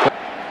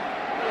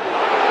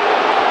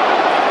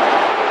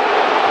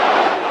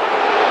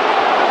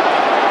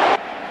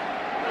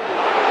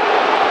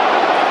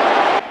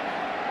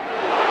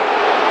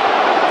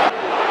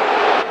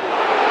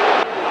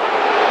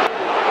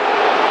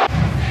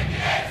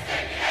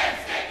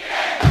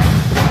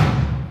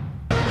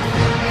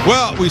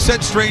 Well, we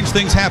said strange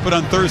things happen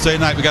on Thursday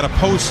night. We got a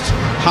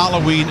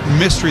post-Halloween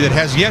mystery that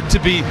has yet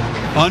to be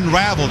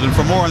unraveled. And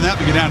for more on that,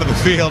 we get down to the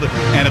field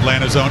and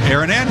Atlanta's own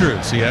Aaron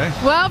Andrews. Yeah.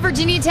 Well,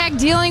 Virginia Tech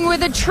dealing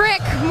with a trick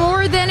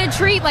more than a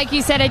treat, like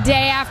you said, a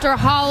day after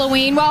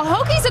Halloween. Well,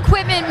 Hokies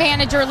equipment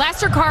manager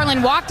Lester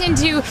Carlin walked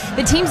into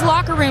the team's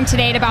locker room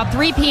today at about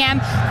 3 p.m.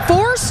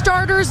 4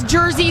 starters'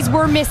 jerseys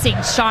were missing.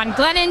 Sean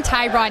Glennon,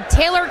 Tyrod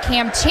Taylor,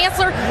 Cam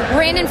Chancellor,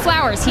 Brandon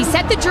Flowers. He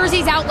set the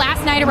jerseys out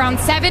last night around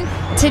 7.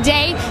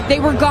 Today, they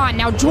were gone.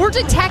 Now,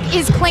 Georgia Tech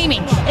is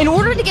claiming in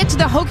order to get to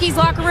the Hokies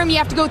locker room, you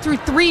have to go through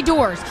 3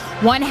 doors.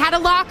 One had a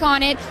lock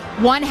on it,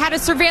 one had a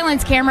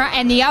surveillance camera,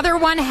 and the other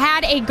one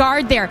had a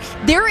guard there.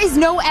 There is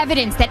no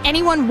evidence that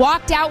anyone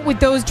walked out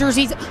with those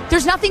jerseys.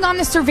 There's nothing on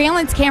the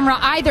surveillance camera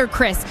either,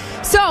 Chris.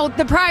 So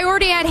the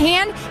priority at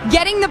hand,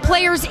 getting the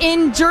players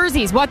in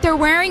jerseys. What they're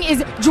wearing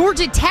is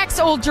Georgia Tech's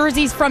old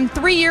jerseys from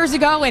 3 years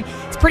ago, and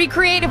it's pretty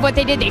creative what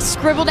they did. They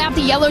scribbled out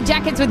the yellow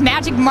jackets with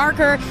magic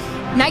marker.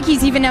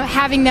 Nike's even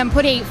having them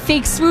put a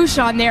fake swoosh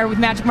on there with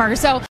magic marker.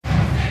 So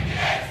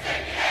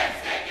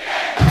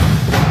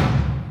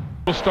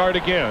we'll start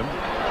again.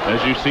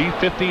 As you see,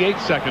 58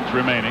 seconds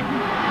remaining.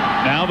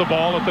 Now the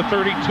ball at the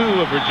 32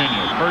 of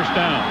Virginia. First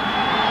down.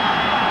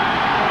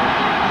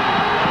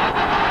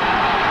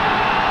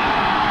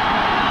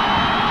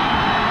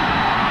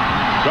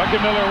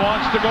 Druckenmiller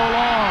wants to go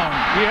long.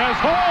 He has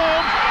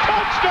Holmes.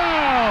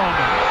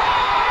 Touchdown!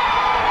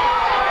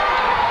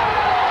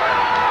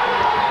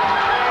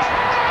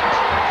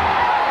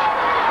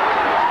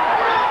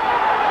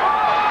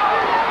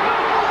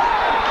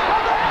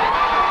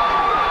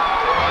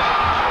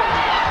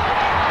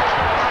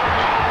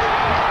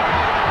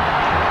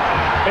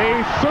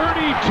 A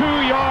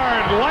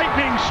 32-yard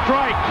lightning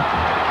strike.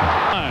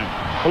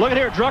 Well, look at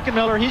here,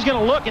 Druckenmiller. He's going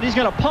to look and he's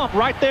going to pump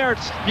right there.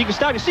 You can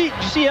stop. You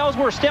see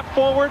Ellsworth step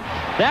forward?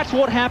 That's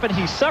what happened.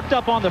 He sucked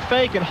up on the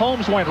fake, and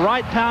Holmes went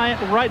right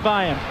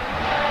by him.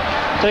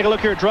 Take a look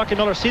here at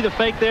Druckenmiller. See the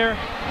fake there?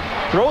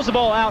 Throws the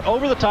ball out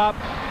over the top.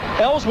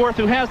 Ellsworth,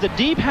 who has the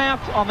deep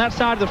half on that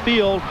side of the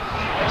field,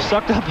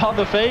 sucked up on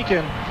the fake,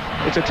 and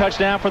it's a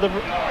touchdown by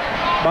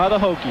the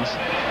Hokies.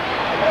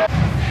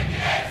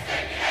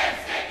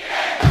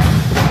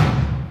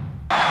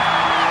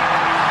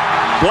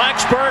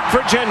 Blacksburg,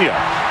 Virginia.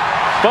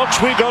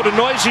 Folks, we go to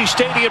noisy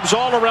stadiums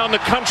all around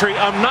the country.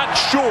 I'm not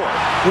sure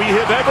we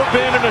have ever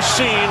been in a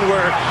scene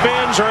where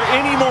fans are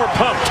any more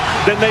pumped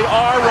than they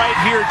are right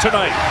here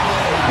tonight.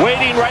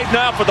 Waiting right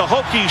now for the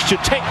Hokies to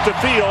take the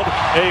field.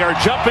 They are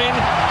jumping,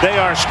 they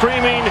are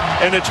screaming,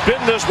 and it's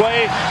been this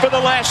way for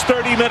the last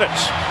 30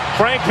 minutes.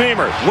 Frank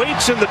Beamer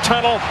waits in the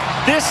tunnel.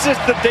 This is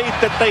the date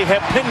that they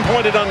have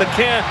pinpointed on the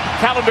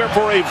calendar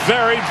for a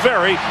very,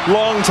 very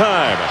long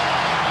time.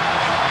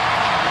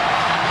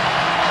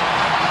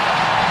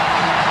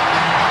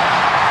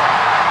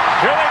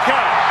 Here they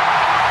come.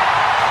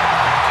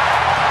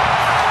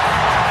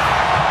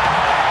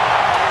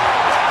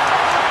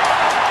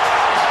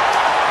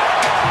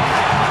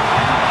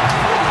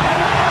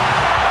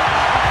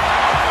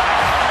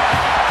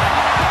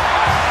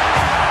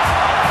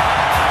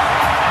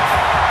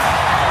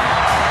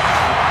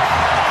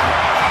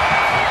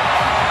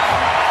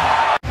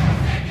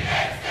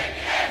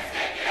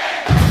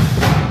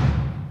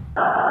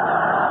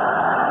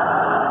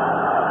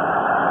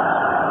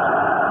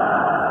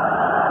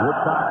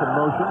 Woodcock in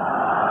motion.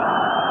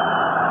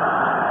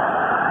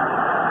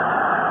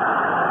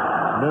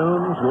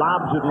 Nunes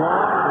lobs it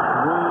long.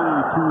 It's way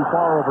too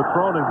far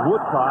overthrown, and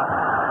Woodcock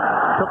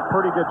took a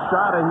pretty good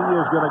shot, and he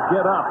is going to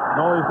get up.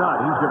 No, he's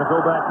not. He's going to go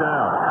back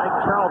down.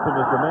 Ike Charlton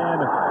is the man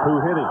who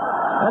hit him.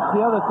 That's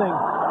the other thing.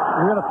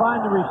 You're going to find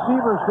the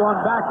receivers going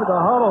back to the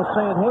huddle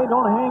saying, hey,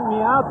 don't hang me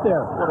out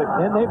there.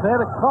 And they've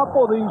had a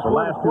couple of these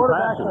where the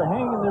quarterbacks are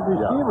hanging the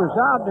receivers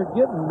out. They're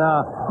getting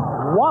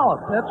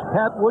walloped. That's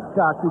Pat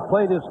Woodcock, who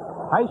played his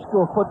high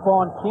school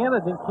football in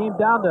Canada and came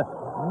down to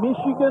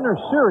Michigan or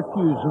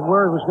Syracuse,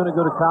 where he was going to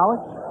go to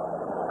college.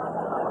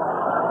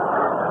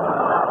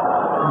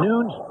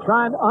 Nunes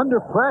trying under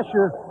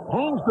pressure,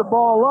 hangs the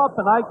ball up,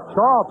 and Ike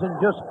Charlton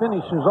just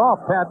finishes off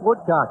Pat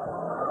Woodcock.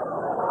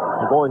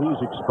 And boy, he's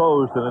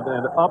exposed, and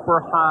an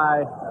upper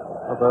high,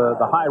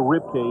 the high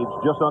rib cage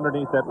just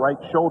underneath that right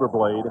shoulder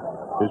blade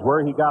is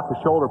where he got the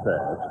shoulder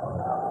pads.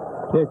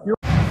 If you're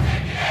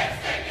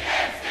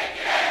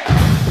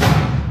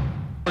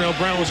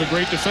Brown was a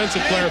great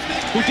defensive player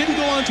who didn't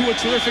go on to a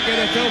terrific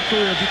NFL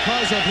career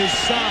because of his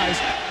size,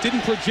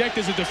 didn't project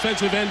as a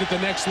defensive end at the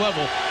next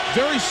level.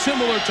 Very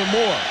similar to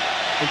Moore.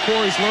 And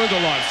Corey's learned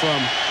a lot from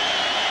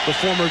the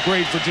former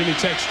great Virginia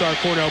Tech star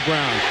Cornell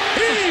Brown.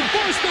 He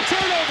forced the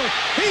turnover.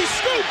 He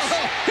scoops.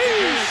 He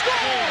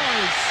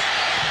scores.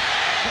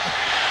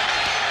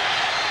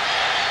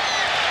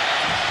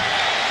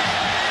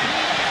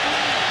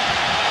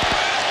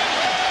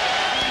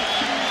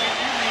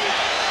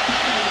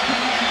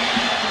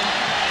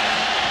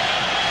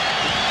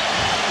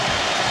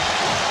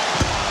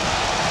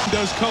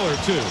 Does color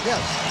too.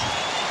 Yes.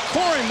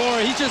 Corey Moore,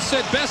 he just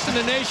said best in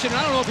the nation.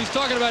 I don't know if he's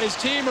talking about his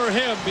team or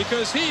him,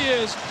 because he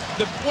is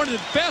one of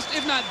the best,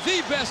 if not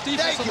the best,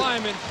 defensive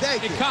lineman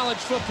in college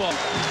football.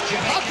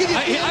 I'll give you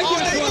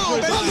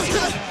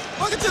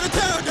welcome to the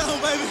Terror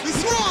Dome, baby. We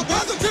swarm.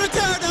 Welcome to the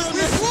Terror Dome.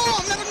 We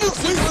swarm. Never knew.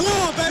 We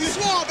swarm, baby. We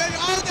swarm, baby.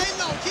 All day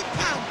long. Keep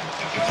pounding.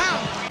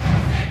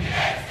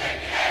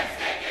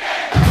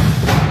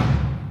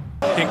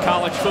 In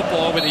college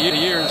football over the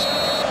years,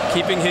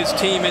 keeping his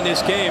team in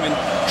this game and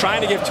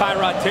trying to give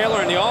Tyrod Taylor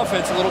and the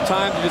offense a little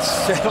time to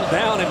just settle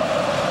down and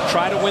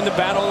try to win the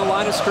battle on the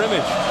line of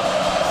scrimmage.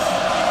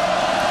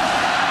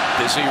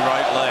 Busy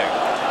right leg.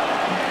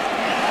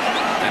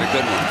 And a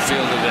good one.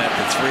 Fielded at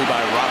the 3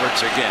 by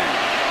Roberts again.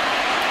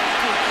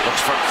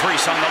 Looks for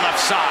crease on the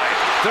left side.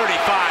 35,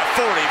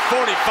 40,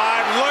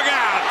 45. Look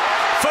out.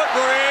 Foot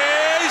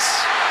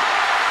race.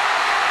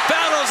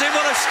 Battles him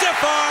with a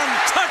stiff arm.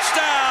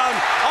 Touchdown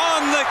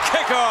on the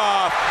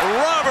kickoff.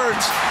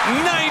 Roberts,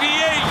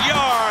 98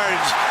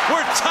 yards.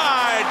 We're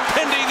tied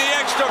pending the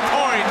extra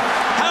point.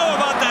 How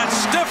about that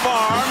stiff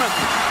arm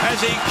as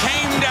he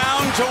came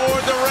down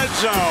toward the red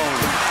zone?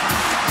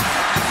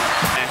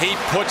 And he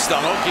puts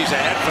the Hokies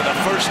ahead for the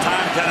first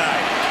time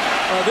tonight.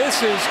 Well,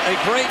 this is a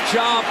great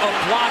job of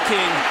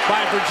blocking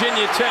by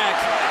Virginia Tech.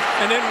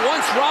 And then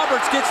once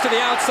Roberts gets to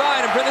the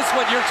outside, and this is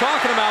what you're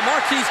talking about,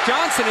 Marquise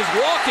Johnson is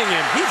walking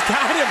him. He's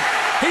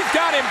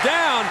got him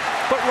down,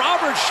 but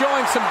Roberts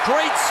showing some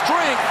great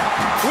strength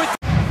with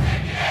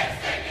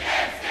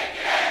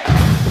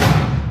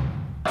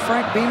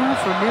Frank Beamer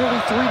for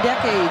nearly 3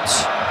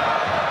 decades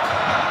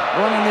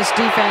running this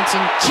defense,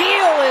 and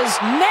Keel is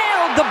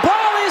nailed. The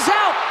ball is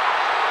out.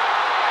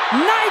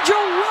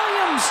 Nigel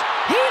Williams,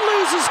 he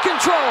loses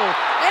control,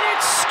 and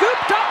it's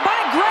scooped up by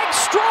Greg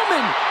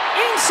Stroman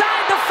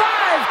inside the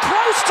 5,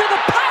 close to the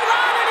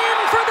pylon and in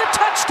for the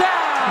touchdown.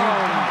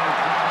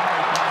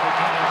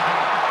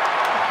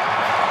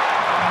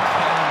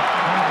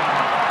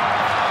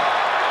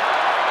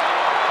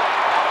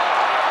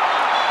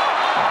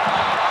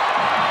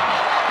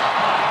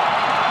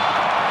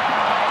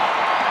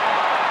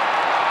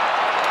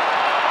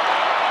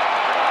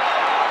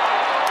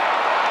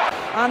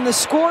 On the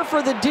score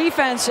for the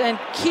defense, and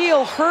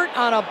Keel hurt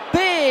on a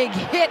big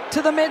hit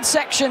to the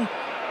midsection.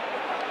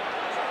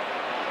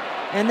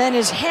 And then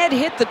his head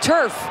hit the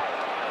turf.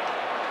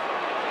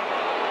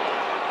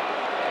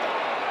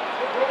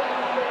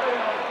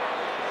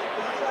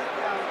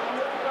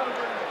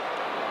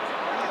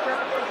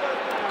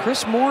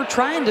 Chris Moore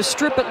trying to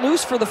strip it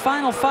loose for the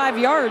final 5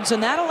 yards,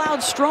 and that allowed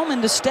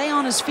Stroman to stay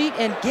on his feet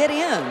and get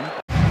in.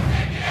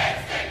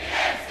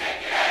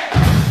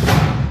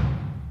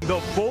 The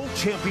Bowl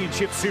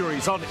Championship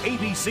Series on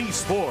ABC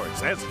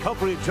Sports as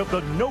coverage of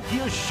the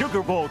Nokia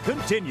Sugar Bowl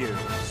continues.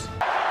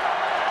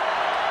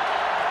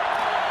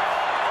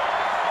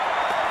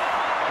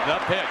 The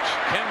pitch,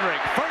 Kendrick,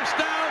 first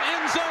down,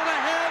 end zone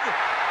ahead,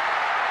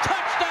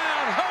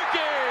 touchdown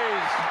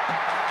Hokies,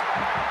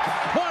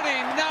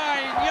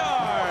 29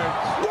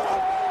 yards.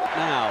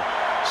 Now,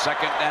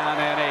 second down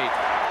and 8.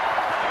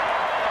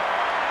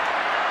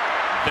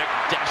 Vic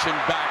dashing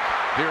back,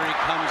 here he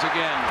comes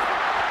again.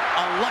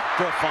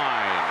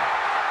 Electrifying.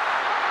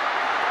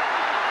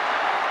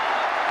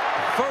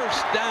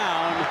 First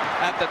down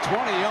at the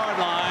 20-yard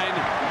line,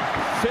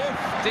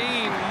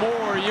 15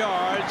 more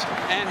yards,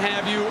 and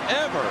have you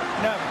ever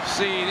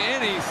seen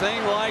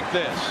anything like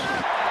this?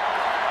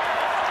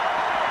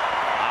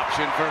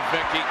 Option for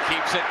Vicky,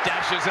 keeps it,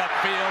 dashes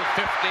upfield,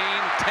 15,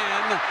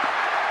 10.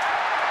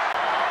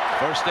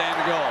 First and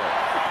goal.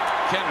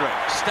 Kendrick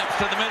steps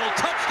to the middle,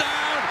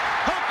 touchdown!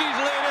 Hokies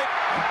lead it!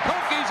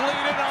 Hokies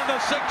lead it on the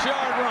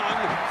 6-yard run,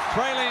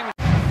 trailing.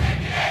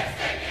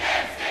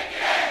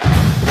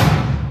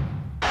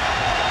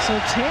 So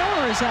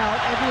Taylor is out,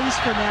 at least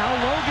for now.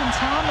 Logan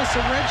Thomas,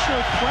 a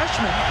redshirt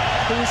freshman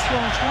who has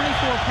thrown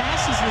 24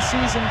 passes this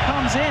season,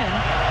 comes in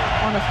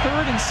on a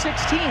 3rd and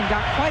 16.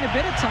 Got quite a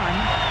bit of time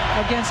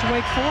against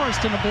Wake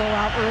Forest in a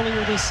blowout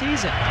earlier this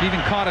season. Even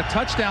caught a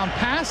touchdown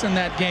pass in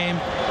that game,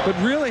 but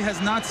really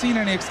has not seen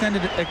any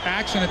extended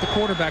action at the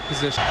quarterback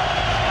position.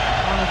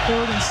 On a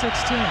 3rd and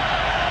 16.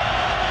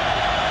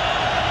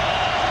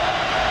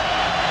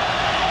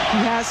 He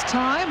has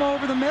time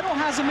over the middle,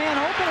 has a man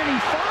open, and he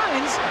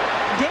finds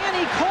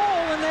Danny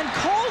Cole, and then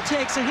Cole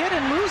takes a hit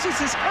and loses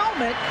his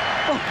helmet,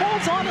 but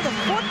holds onto the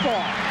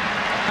football.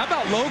 How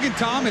about Logan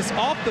Thomas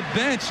off the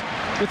bench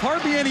with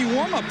hardly any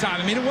warm-up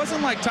time? I mean, it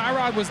wasn't like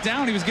Tyrod was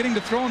down. He was getting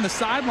to throw on the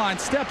sideline,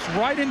 steps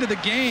right into the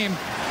game,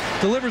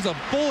 delivers a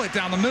bullet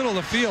down the middle of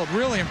the field.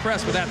 Really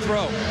impressed with that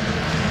throw.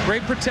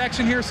 Great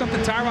protection here,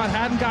 something Tyrod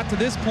hadn't got to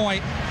this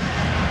point.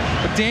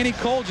 But Danny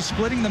Cole just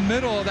splitting the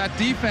middle of that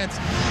defense.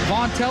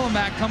 Von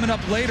Telemack coming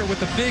up later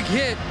with a big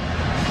hit.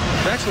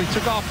 Actually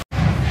took off.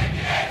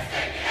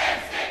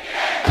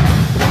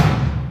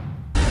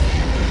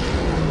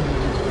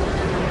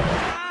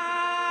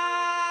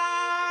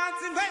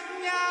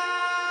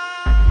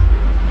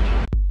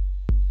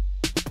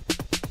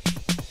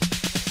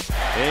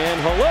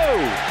 And hello,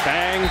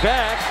 bang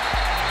back.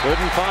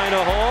 Couldn't find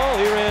a hole.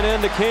 He ran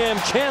into Cam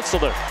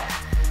Chancellor.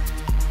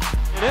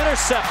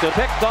 Intercepted,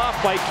 picked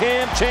off by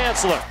Cam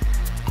Chancellor.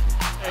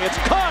 It's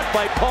caught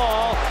by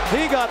Paul.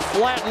 He got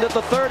flattened at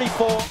the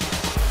 34.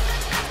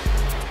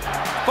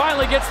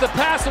 Finally gets the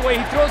pass away.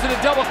 He throws it in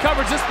double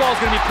coverage. This ball's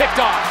going to be picked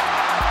off.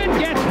 It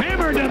gets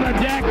hammered to the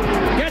deck.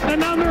 Get the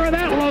number of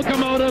that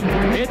locomotive.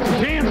 It's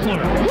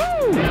Chancellor.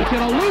 Woo! It's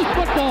a loose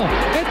football.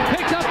 It's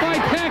picked up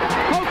by Tech.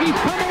 Hokies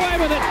come away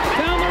with it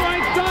down the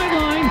right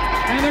sideline,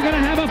 and they're going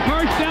to have a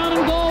first down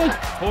and goal.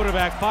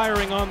 Quarterback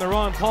firing on the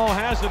run. Paul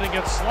has it and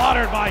gets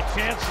slaughtered by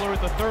Chancellor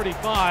at the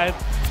 35.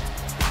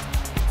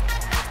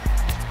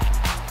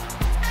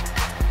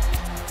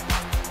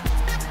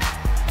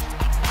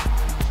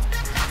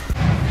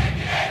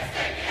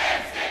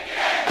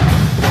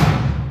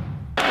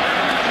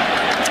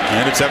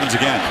 And it's Evans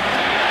again.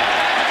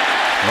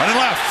 Running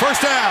left,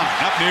 first down,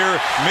 up near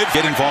mid.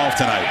 Get involved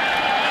tonight.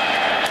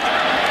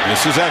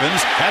 This is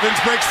Evans. Evans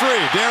breaks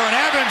free. Darren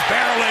Evans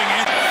barreling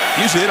in.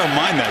 Usually they don't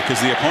mind that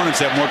because the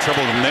opponents have more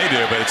trouble than they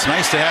do, but it's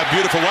nice to have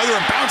beautiful weather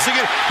and bouncing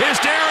it. Here's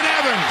Darren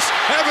Evans.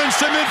 Evans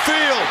to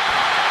midfield.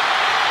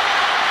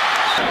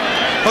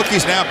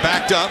 Hokies now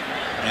backed up,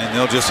 and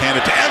they'll just hand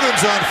it to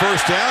Evans on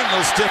first down.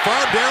 They'll stiff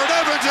arm Darren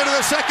Evans into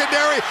the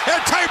secondary and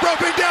tight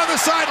roping down the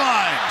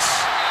sidelines.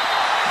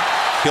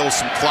 Kills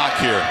some clock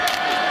here.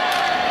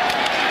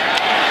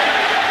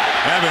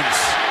 Evans.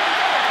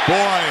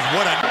 Boy,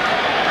 what a...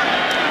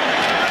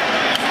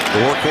 The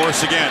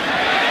workhorse again.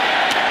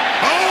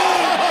 Oh!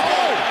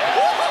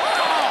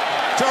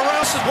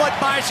 This is what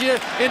buys you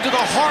into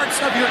the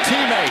hearts of your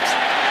teammates.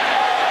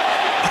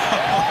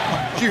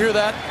 Did you hear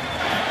that?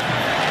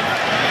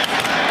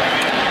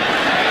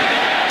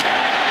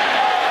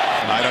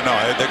 I don't know.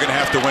 They're going to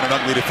have to win an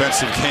ugly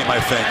defensive game, I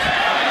think.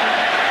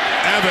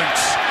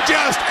 Evans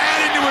just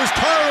adding to his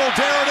total.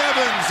 Darren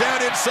Evans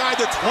out inside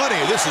the 20.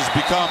 This has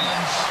become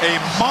a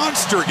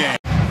monster game.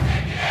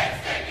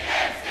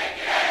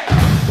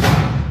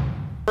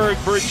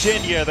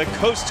 Virginia, the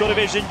Coastal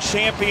Division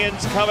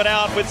champions, coming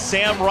out with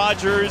Sam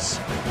Rogers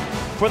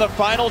for the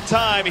final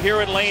time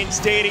here at Lane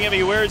Stadium.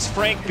 He wears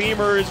Frank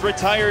Beamer's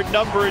retired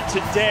number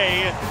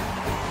today.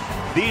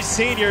 These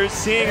seniors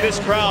seeing this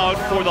crowd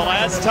for the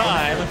last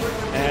time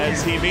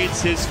as he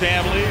meets his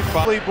family.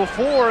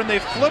 Before, and they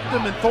flipped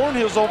him, and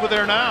Thornhill's over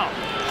there now.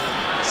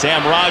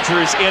 Sam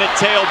Rogers in at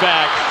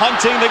tailback,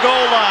 hunting the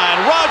goal line.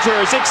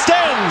 Rogers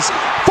extends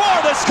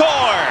for the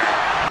score.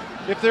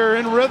 If they're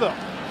in rhythm.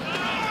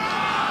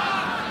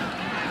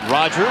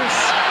 Rogers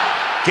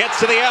gets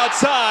to the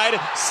outside.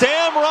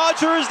 Sam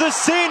Rogers, the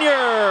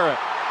senior.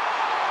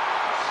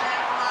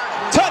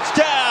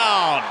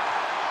 Touchdown.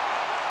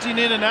 In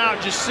and out,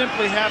 just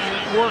simply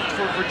haven't worked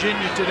for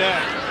Virginia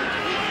today.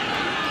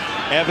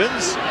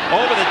 Evans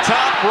over the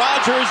top.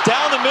 Rogers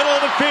down the middle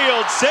of the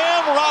field.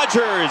 Sam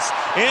Rogers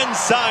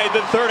inside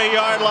the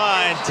 30-yard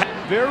line.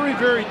 Very,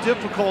 very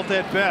difficult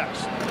at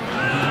best.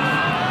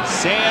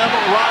 Sam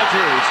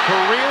Rogers'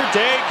 career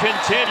day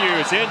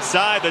continues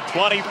inside the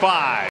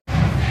 25.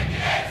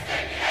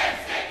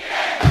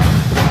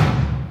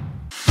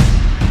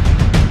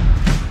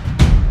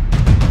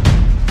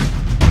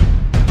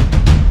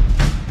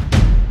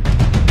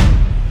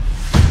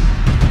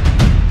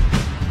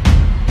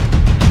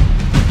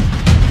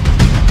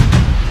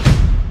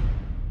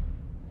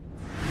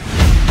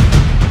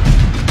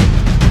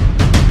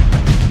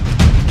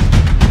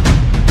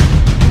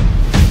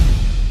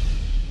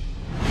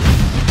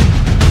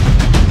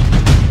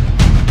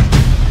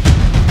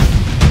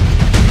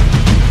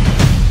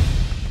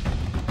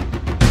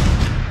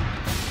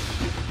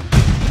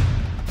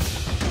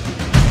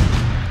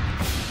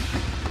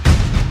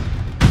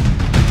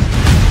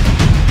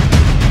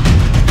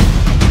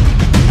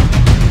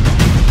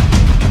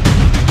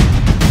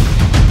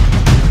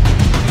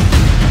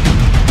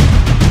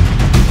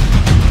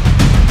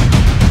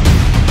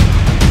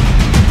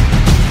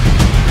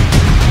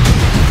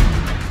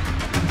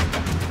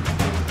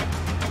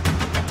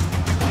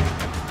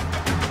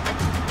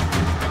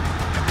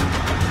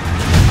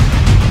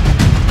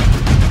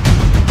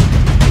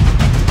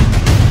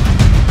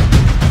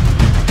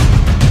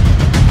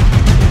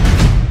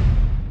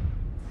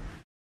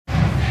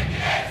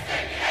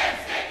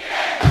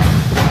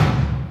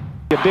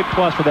 A big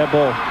plus for that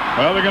ball.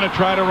 Well, they're going to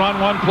try to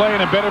run one play, and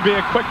it better be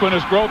a quick one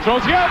as Grove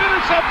throws. Yeah,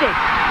 intercepted.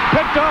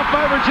 Picked off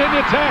by Virginia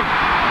Tech.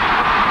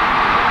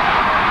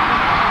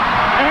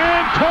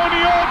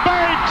 Antonio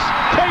Banks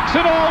takes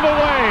it all the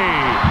way.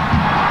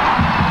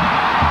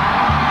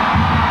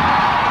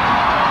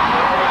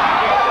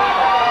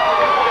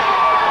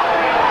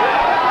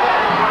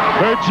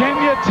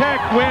 Virginia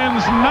Tech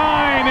wins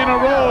 9 in a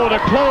row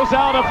to close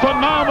out a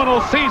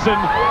phenomenal season,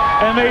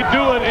 and they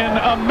do it in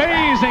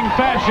amazing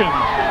fashion.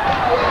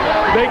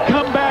 They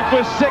come back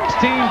with 16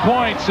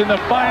 points in the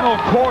final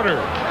quarter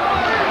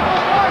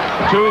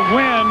to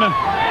win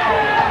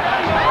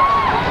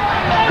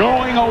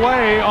going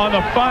away on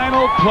the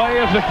final play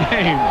of the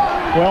game.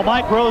 Well,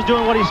 Mike Rose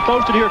doing what he's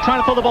supposed to do here, trying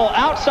to throw the ball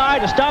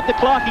outside to stop the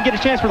clock and get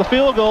a chance for the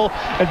field goal.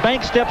 And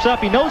Banks steps up.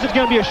 He knows it's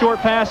going to be a short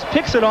pass,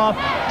 picks it off,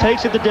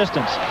 takes it the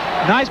distance.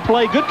 Nice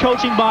play, good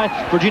coaching by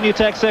Virginia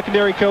Tech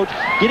secondary coach,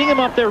 getting him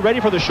up there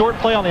ready for the short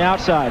play on the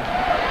outside.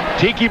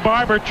 Tiki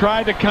Barber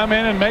tried to come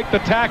in and make the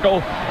tackle,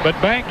 but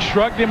Banks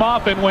shrugged him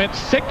off and went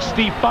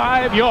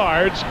 65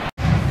 yards.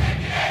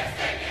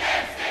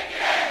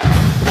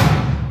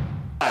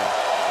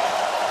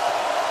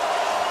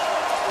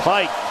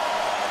 Pike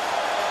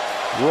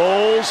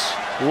rolls,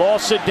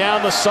 lost it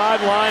down the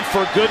sideline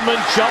for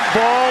Goodman. Jump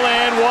ball,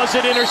 and was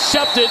it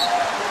intercepted?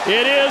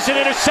 It is an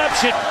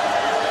interception.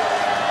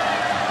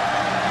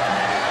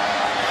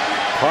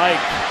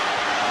 Pike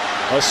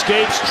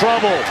escapes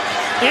trouble.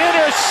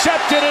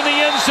 Intercepted in the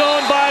end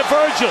zone by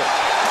Virgil.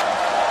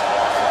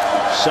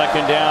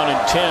 Second down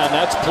and 10.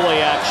 That's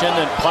play action.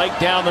 Then Pike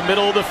down the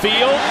middle of the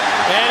field.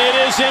 And it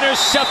is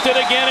intercepted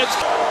again. It's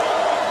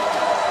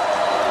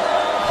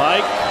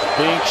Pike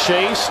being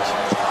chased.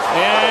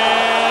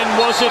 And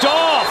was it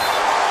off?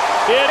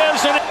 It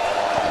is an...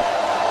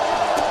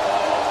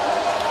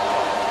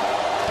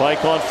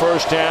 Pike on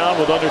first down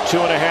with under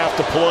 2.5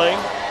 to play.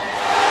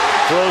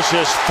 Throws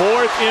his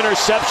 4th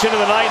interception of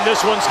the night. And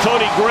this one's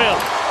Cody Grimm.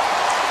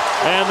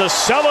 And the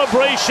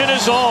celebration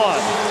is on.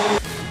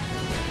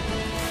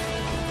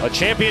 A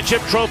championship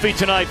trophy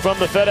tonight from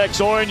the FedEx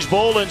Orange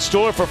Bowl in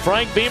store for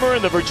Frank Beamer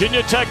and the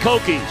Virginia Tech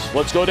Hokies.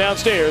 Let's go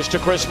downstairs to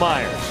Chris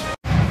Myers.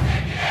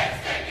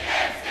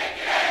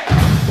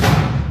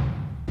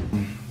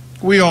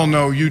 We all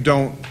know you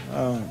don't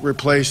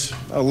replace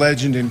a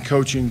legend in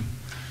coaching.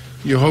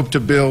 You hope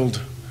to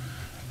build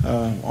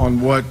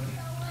on what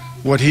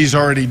he's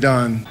already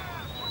done.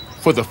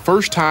 For the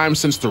first time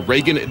since the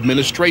Reagan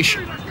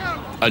administration,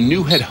 a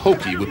new head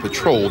Hokie would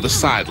patrol the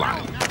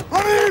sideline.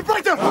 All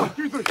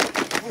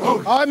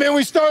right, man,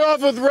 we start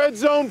off with red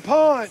zone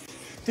punt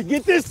to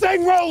get this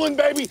thing rolling,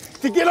 baby,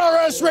 to get our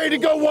ass ready to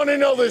go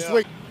 1-0 this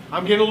week.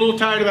 I'm getting a little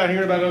tired about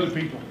hearing about other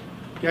people.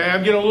 Okay,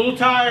 I'm getting a little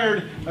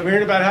tired of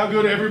hearing about how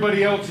good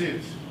everybody else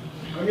is.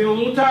 I'm getting a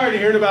little tired of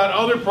hearing about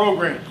other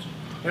programs.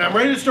 And I'm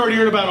ready to start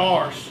hearing about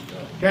ours.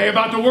 Okay,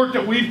 about the work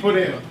that we've put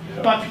in,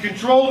 about the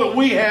control that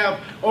we have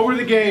over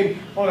the game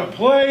on a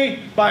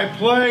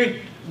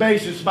play-by-play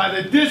basis, by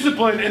the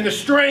discipline and the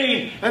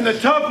strain and the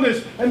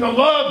toughness and the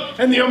love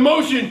and the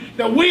emotion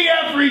that we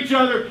have for each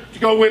other to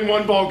go win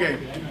one ball game.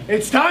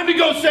 It's time to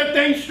go set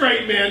things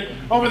straight, man.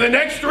 Over the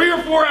next 3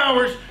 or 4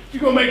 hours, to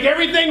go make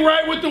everything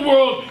right with the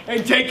world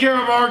and take care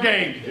of our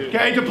game.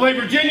 Okay, to play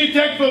Virginia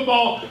Tech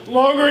football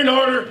longer and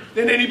harder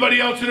than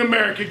anybody else in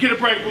America. Get a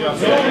break,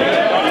 please.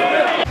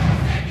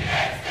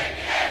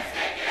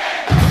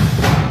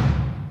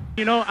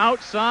 You know,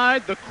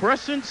 outside, the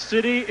Crescent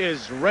City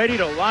is ready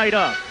to light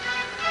up.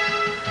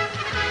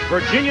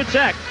 Virginia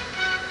Tech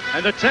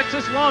and the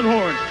Texas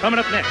Longhorns coming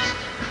up next.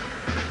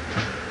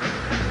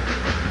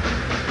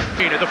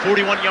 At the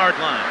 41-yard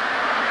line.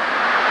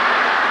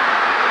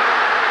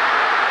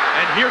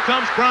 And here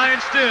comes Brian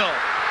Still.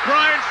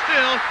 Brian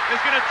Still is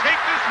going to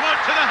take this one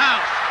to the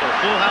house.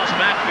 Full house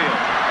backfield.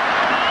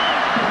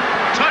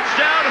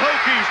 Touchdown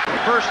Hokies.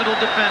 Versatile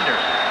defender.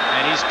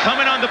 And he's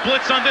coming on the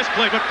blitz on this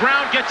play, but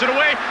Brown gets it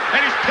away, and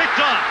he's picked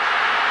off.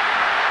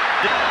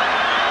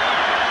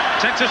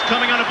 Texas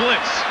coming on a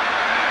blitz.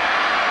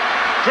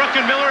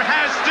 Druckenmiller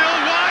has Still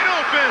wide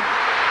open.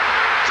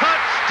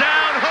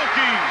 Touchdown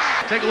Hokies.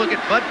 Take a look at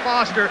Bud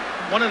Foster,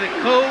 one of the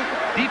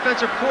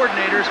co-defensive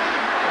coordinators.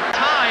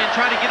 Tie and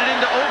try to get it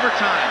into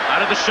overtime.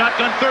 Out of the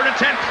shotgun, 3rd and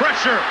 10,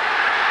 pressure.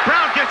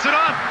 Brown gets it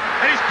off,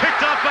 and he's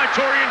picked off by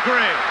Torian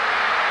Gray.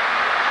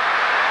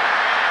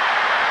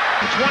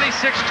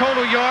 26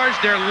 total yards,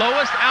 their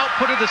lowest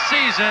output of the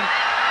season.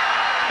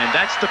 And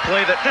that's the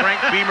play that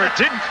Frank Beamer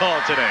didn't call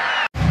today.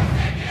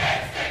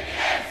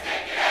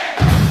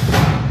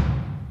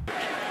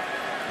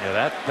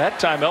 Yeah, that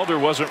time Elder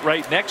wasn't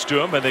right next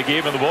to him, and they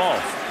gave him the ball.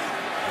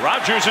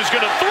 Rodgers is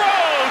going to throw.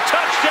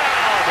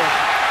 Touchdown.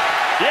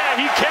 Yeah,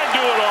 he can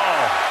do it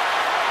all.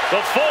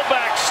 The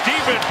fullback,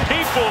 Stephen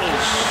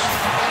Peoples.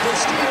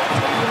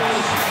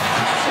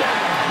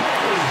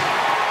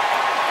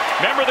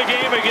 Remember the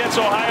game against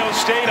Ohio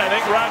State? I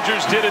think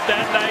Rodgers did it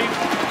that night,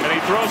 and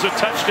he throws a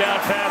touchdown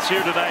pass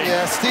here tonight.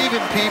 Yeah,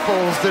 Stephen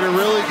Peoples did a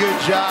really good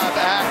job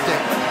acting.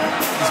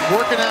 He's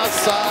working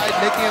outside,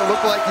 making it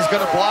look like he's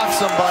going to block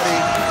somebody.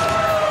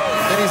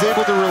 Then he's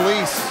able to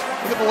release.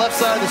 Look at the left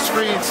side of the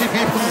screen. See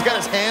Peoples, he's got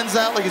his hands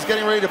out like he's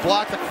getting ready to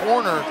block the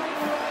corner.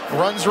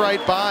 Runs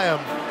right by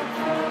him.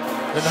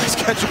 A nice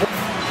catch.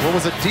 What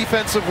was a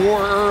defensive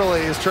war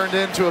early has turned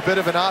into a bit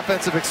of an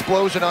offensive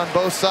explosion on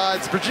both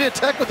sides. Virginia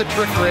Tech with the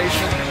trick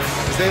creation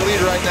as they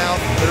lead right now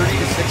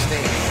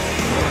 30-16.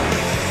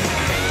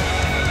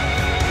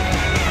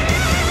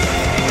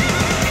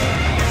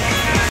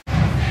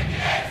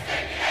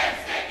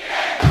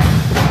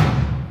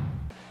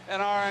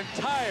 And our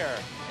entire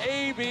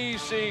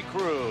ABC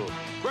crew.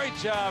 Great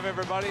job,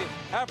 everybody.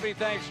 Happy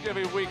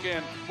Thanksgiving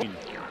weekend.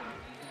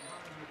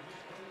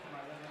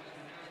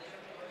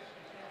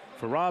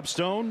 For Rob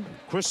Stone,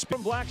 Chris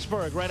from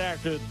Blacksburg right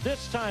after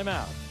this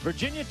timeout.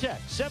 Virginia Tech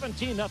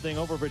 17-0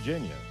 over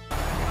Virginia.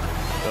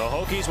 The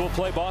Hokies will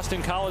play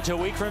Boston College a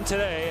week from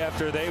today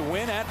after they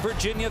win at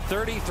Virginia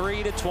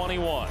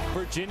 33-21.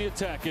 Virginia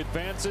Tech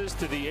advances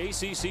to the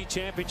ACC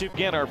Championship.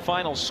 Again, our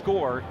final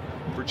score,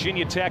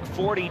 Virginia Tech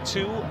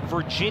 42,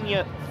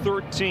 Virginia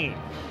 13.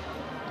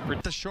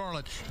 To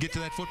Charlotte, get to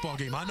that football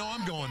game. I know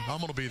I'm going. I'm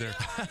going to be there.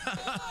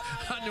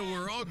 I know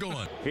we're all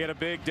going. He had a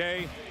big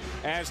day,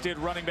 as did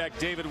running back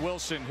David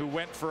Wilson, who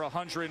went for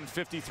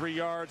 153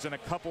 yards and a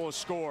couple of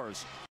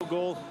scores.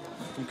 Goal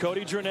from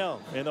Cody Durnell,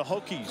 and the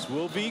Hokies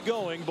will be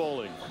going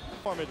bowling.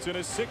 It's in a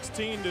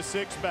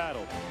 16-6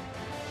 battle.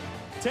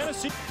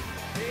 Tennessee.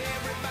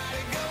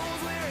 Everybody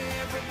goes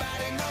where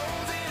everybody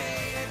goes, and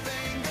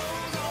anything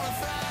goes on a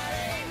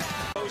Friday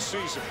night.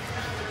 Postseason.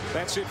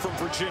 That's it from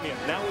Virginia.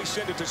 Now we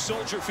send it to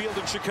Soldier Field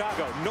in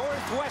Chicago,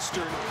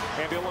 Northwestern,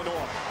 and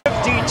Illinois.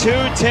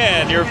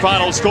 52-10, your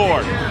final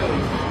score.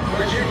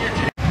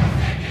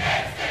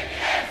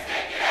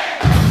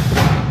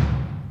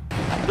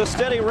 The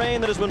steady rain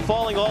that has been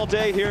falling all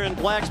day here in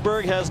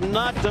Blacksburg has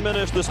not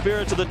diminished the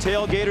spirits of the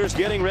tailgaters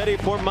getting ready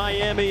for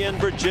Miami and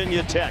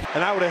Virginia Tech.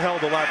 And I would have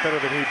held a lot better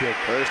than he did.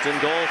 First and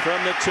goal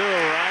from the 2.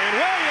 Ryan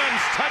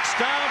Williams,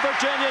 touchdown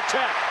Virginia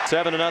Tech.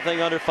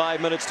 7-0 under 5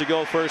 minutes to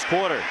go first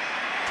quarter.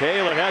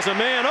 Taylor has a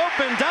man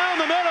open down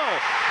the middle.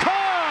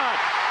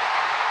 Caught!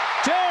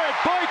 Jared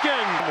Boykin.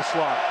 In the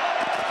slot.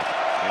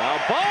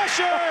 Now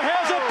Bosher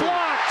has it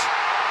blocked.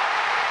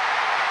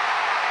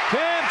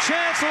 Cam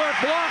Chancellor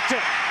blocked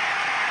it.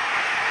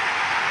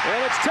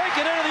 And it's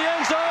taken into the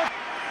end zone.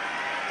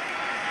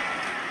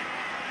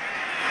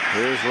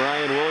 Here's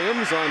Ryan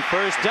Williams on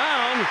first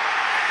down.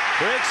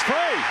 Breaks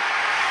free.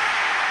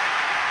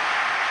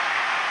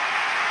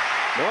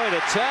 Boy,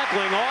 the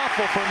tackling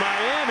awful for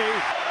Miami.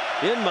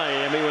 In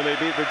Miami when they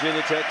beat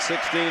Virginia Tech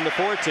 16-14. And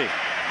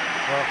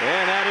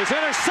that is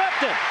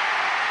intercepted.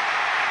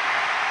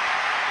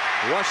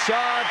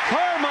 Rashad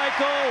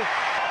Carmichael.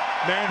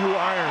 Man who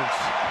irons.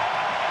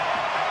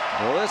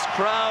 Well, this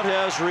crowd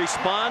has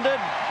responded.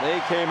 They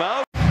came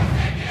out.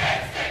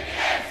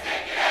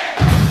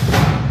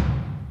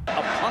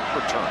 A punt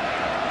return.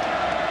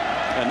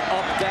 And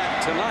up that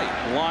tonight.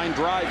 Line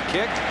drive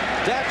kicked.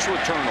 That's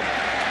returnable.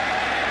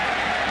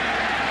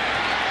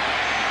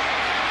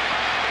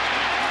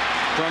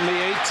 From the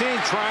 18,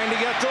 trying to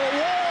get to the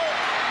wall.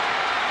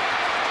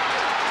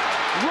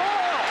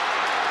 Royal.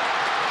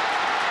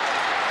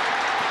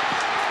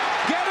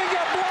 Getting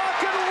a block,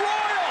 and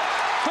Royal,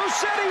 who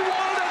said he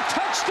wanted a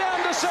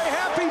touchdown to say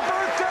happy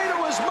birthday to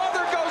his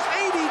mother, goes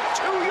 82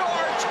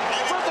 yards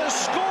for the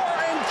score,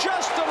 and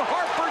Justin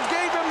Harper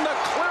gave him the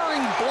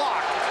clearing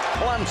block.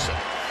 Clemson.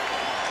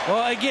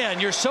 Well,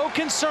 again, you're so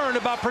concerned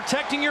about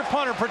protecting your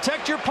punter.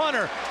 Protect your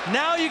punter.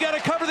 Now you got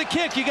to cover the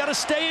kick. You got to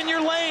stay in your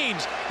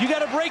lanes. You got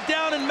to break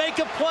down and make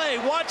a play.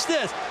 Watch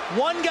this.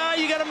 One guy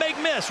you got to make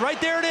miss.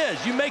 Right there it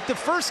is. You make the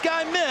first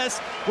guy miss,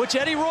 which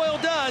Eddie Royal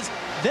does.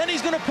 Then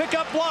he's going to pick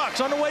up blocks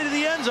on the way to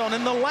the end zone.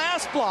 And the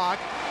last block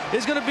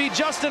is going to be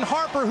Justin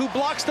Harper, who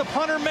blocks the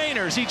punter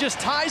Mainers. He just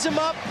ties him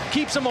up,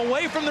 keeps him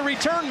away from the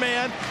return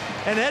man,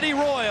 and Eddie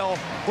Royal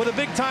with a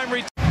big-time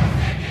return.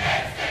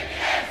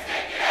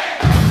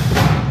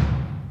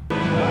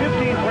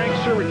 15th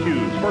ranked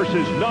Syracuse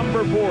versus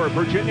number 4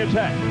 Virginia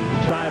Tech.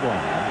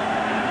 Sideline.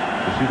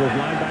 You see those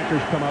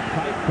linebackers come up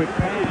tight, quick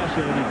pass,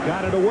 and he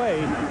got it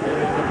away. And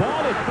the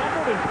ball is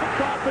fumbled and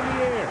picked off in the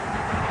air.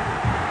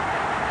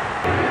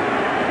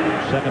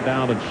 2nd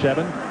down and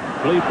 7.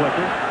 Flea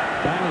flicker.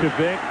 Back to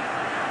Vic.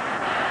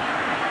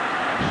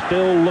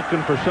 Still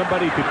looking for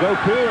somebody to go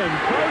to and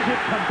throws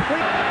it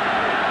complete.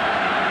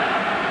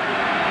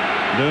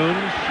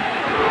 Nunes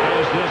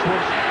has this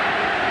one.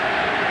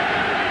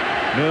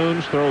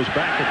 Nunes throws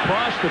back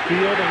across the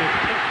field and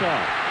it's picked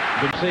off.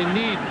 But they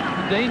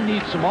need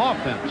some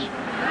offense.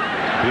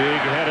 Big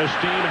head of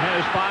steam,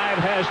 has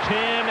 5, has 10,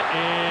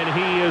 and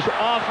he is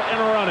off and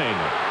running.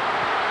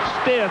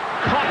 Stiff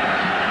caught.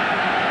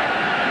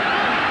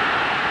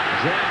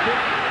 Drafted,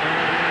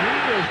 and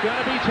he is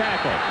going to be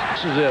tackled.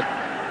 This is it.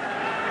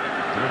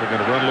 And they're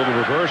going to run a little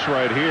reverse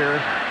right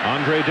here.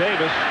 Andre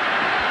Davis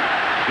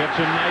gets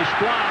a nice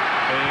block,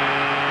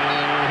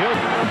 and he'll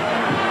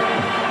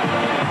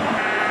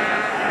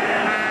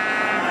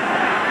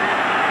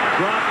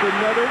dropped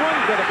another one.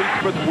 Going to be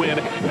for the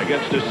win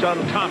against his son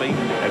Tommy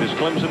and his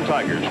Clemson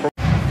Tigers.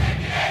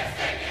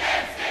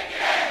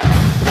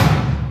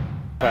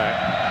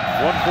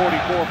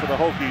 144 for the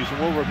Hokies, and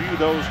we'll review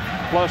those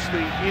plus the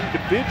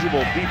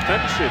individual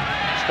defensive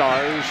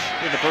stars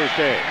in the first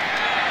half.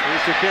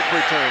 Here's the kick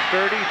return,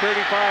 30,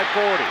 35,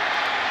 40.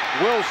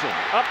 Wilson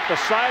up the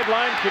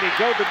sideline. Can he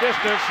go the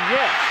distance?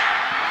 Yes.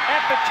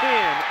 At the 10,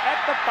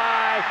 at the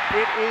 5,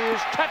 it is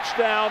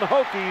touchdown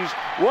Hokies.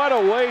 What a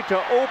way to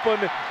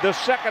open the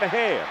second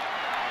half.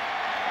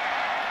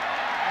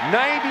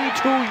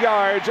 92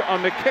 yards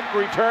on the kick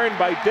return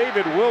by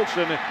David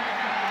Wilson.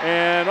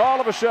 And all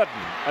of a sudden,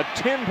 a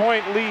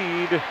 10-point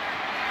lead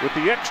with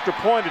the extra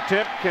point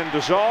attempt can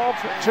dissolve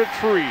to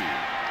 3.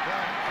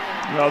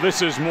 Well,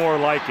 this is more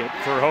like it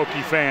for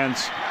Hokie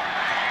fans.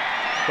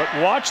 But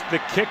watch the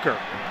kicker,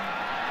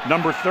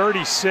 number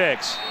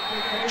 36,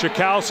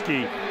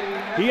 Chakowski.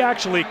 He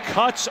actually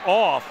cuts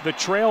off the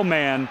trail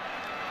man,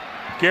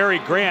 Gary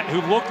Grant,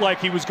 who looked like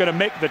he was going to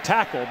make the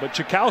tackle, but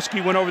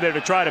Chakowski went over there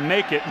to try to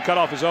make it and cut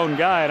off his own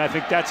guy, and I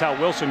think that's how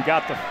Wilson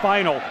got the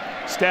final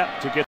step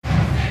to get.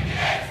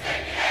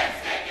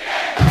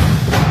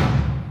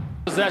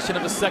 Possession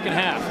of the second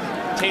half.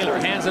 Taylor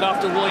hands it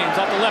off to Williams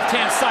off the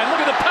left-hand side.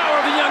 Look at the power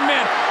of the young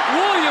man.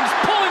 Williams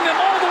pulling them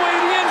all the way to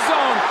the end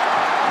zone.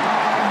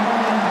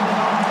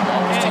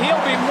 And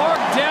he'll be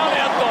marked down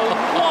at the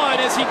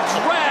 1 as he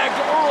dragged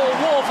Earl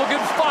Wolf a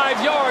good 5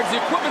 yards. The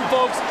equipment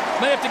folks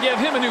may have to give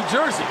him a new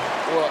jersey.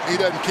 Well,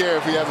 he doesn't care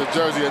if he has a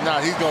jersey or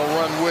not. He's going to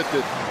run with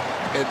it.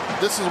 And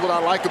this is what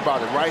I like about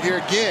it. Right here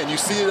again, you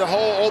see the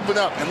hole open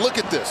up. And look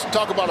at this.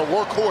 Talk about a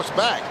workhorse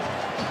back.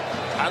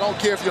 I don't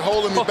care if you're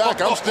holding me back.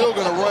 I'm still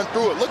going to run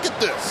through it. Look at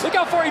this. Look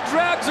how far he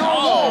drags Earl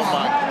Oh, Wolf.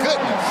 my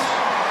goodness.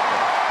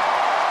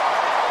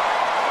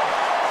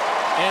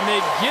 And they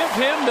give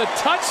him the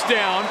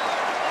touchdown.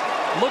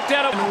 Looked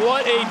at him,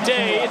 what a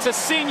day. It's a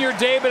senior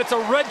day, but it's a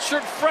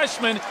redshirt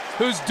freshman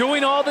who's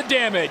doing all the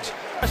damage.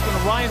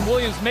 Freshman Ryan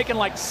Williams making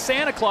like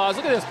Santa Claus.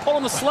 Look at this,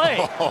 pulling the sleigh.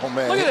 Oh,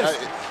 man. Look at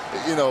this.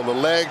 You know, the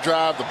leg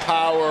drive, the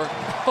power,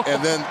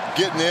 and then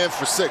getting in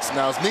for 6.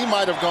 Now, his knee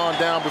might have gone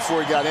down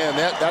before he got in.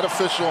 That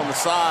official on the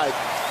side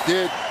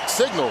did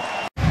signal.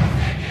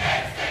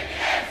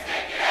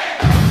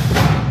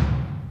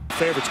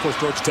 Favorites, of course,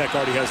 Georgia Tech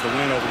already has the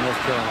win over North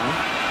Carolina.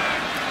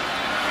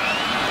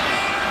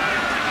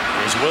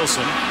 There's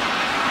Wilson.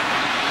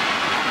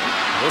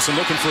 Wilson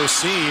looking for a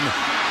seam.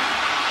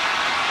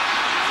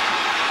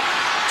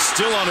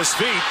 Still on his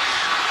feet,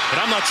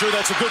 but I'm not sure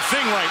that's a good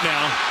thing right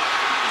now.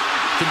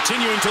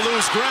 Continuing to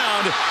lose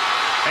ground,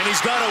 and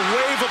he's got a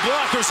wave of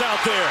blockers out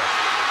there.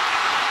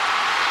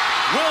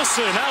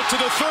 Wilson out to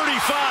the 35.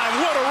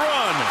 What a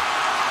run!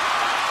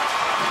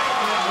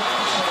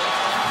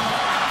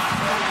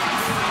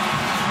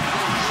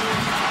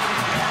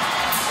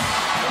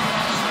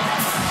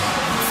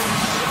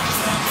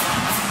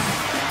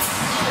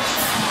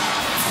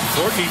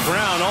 Courtney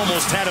Brown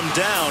almost had him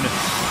down,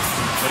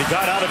 but he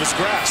got out of his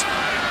grasp.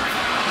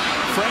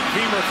 Frank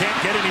Beamer can't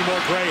get any more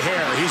gray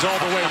hair. He's all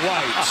the way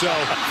white, so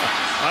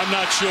I'm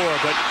not sure.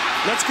 But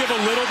let's give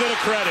a little bit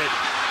of credit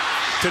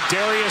to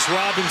Darius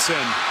Robinson,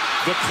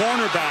 the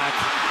cornerback,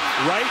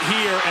 right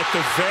here at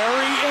the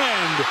very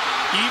end.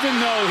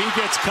 Even though he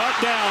gets cut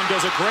down,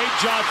 does a great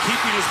job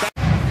keeping his back.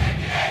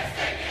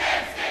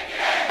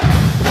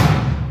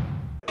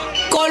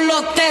 Con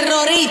los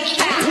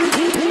terroristas.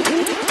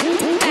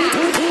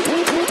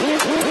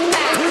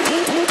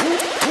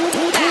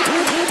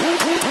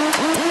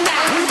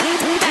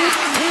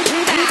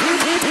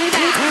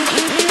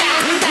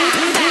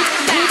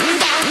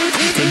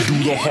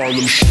 The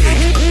Harlem Shake.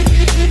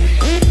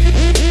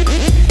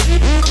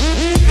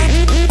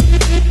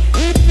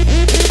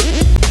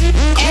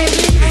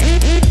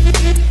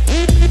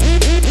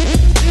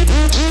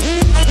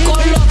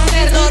 Con los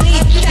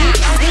terroristas.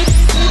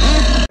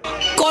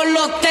 Con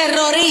los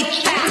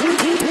terroristas.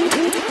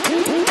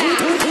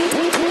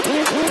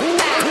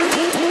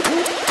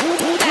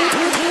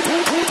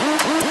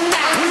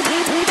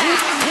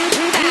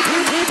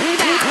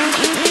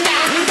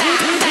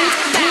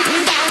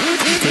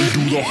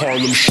 The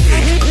Harlem Shake.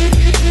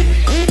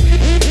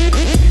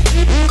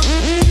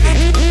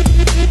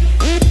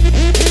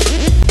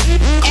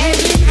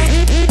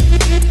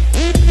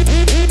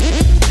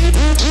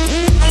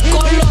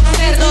 Con los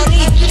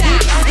terroristas.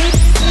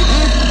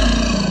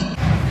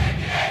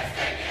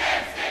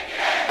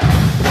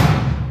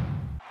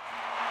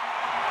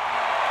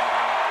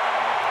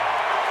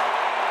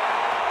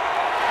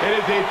 It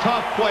is a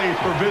tough place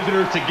for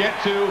visitors to get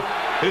to.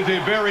 It is a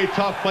very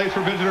tough place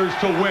for visitors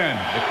to win.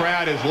 The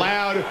crowd is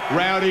loud,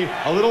 rowdy,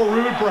 a little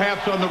rude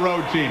perhaps on the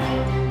road team.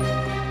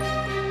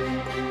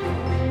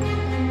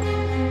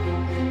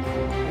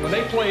 When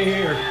they play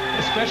here,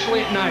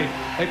 especially at night,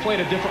 they play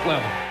at a different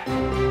level.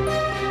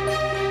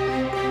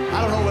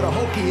 I don't know what a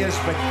Hokie is,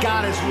 but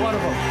God is one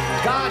of them.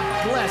 God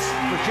bless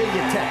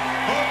Virginia Tech.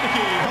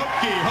 Hokie,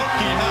 Hokie,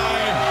 Hokie high.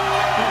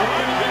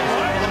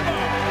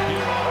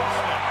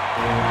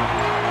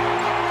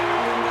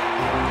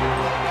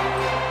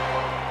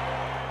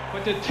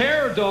 But the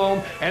Terror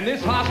Dome and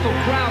this hostile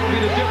crowd will be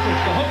the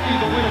difference. The Hokies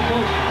will win it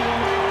close.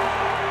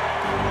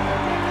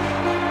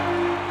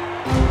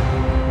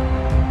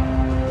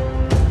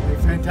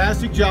 A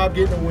fantastic job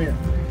getting a win.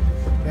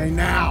 Okay,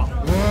 now.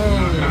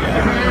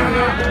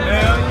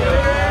 Hell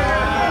yeah.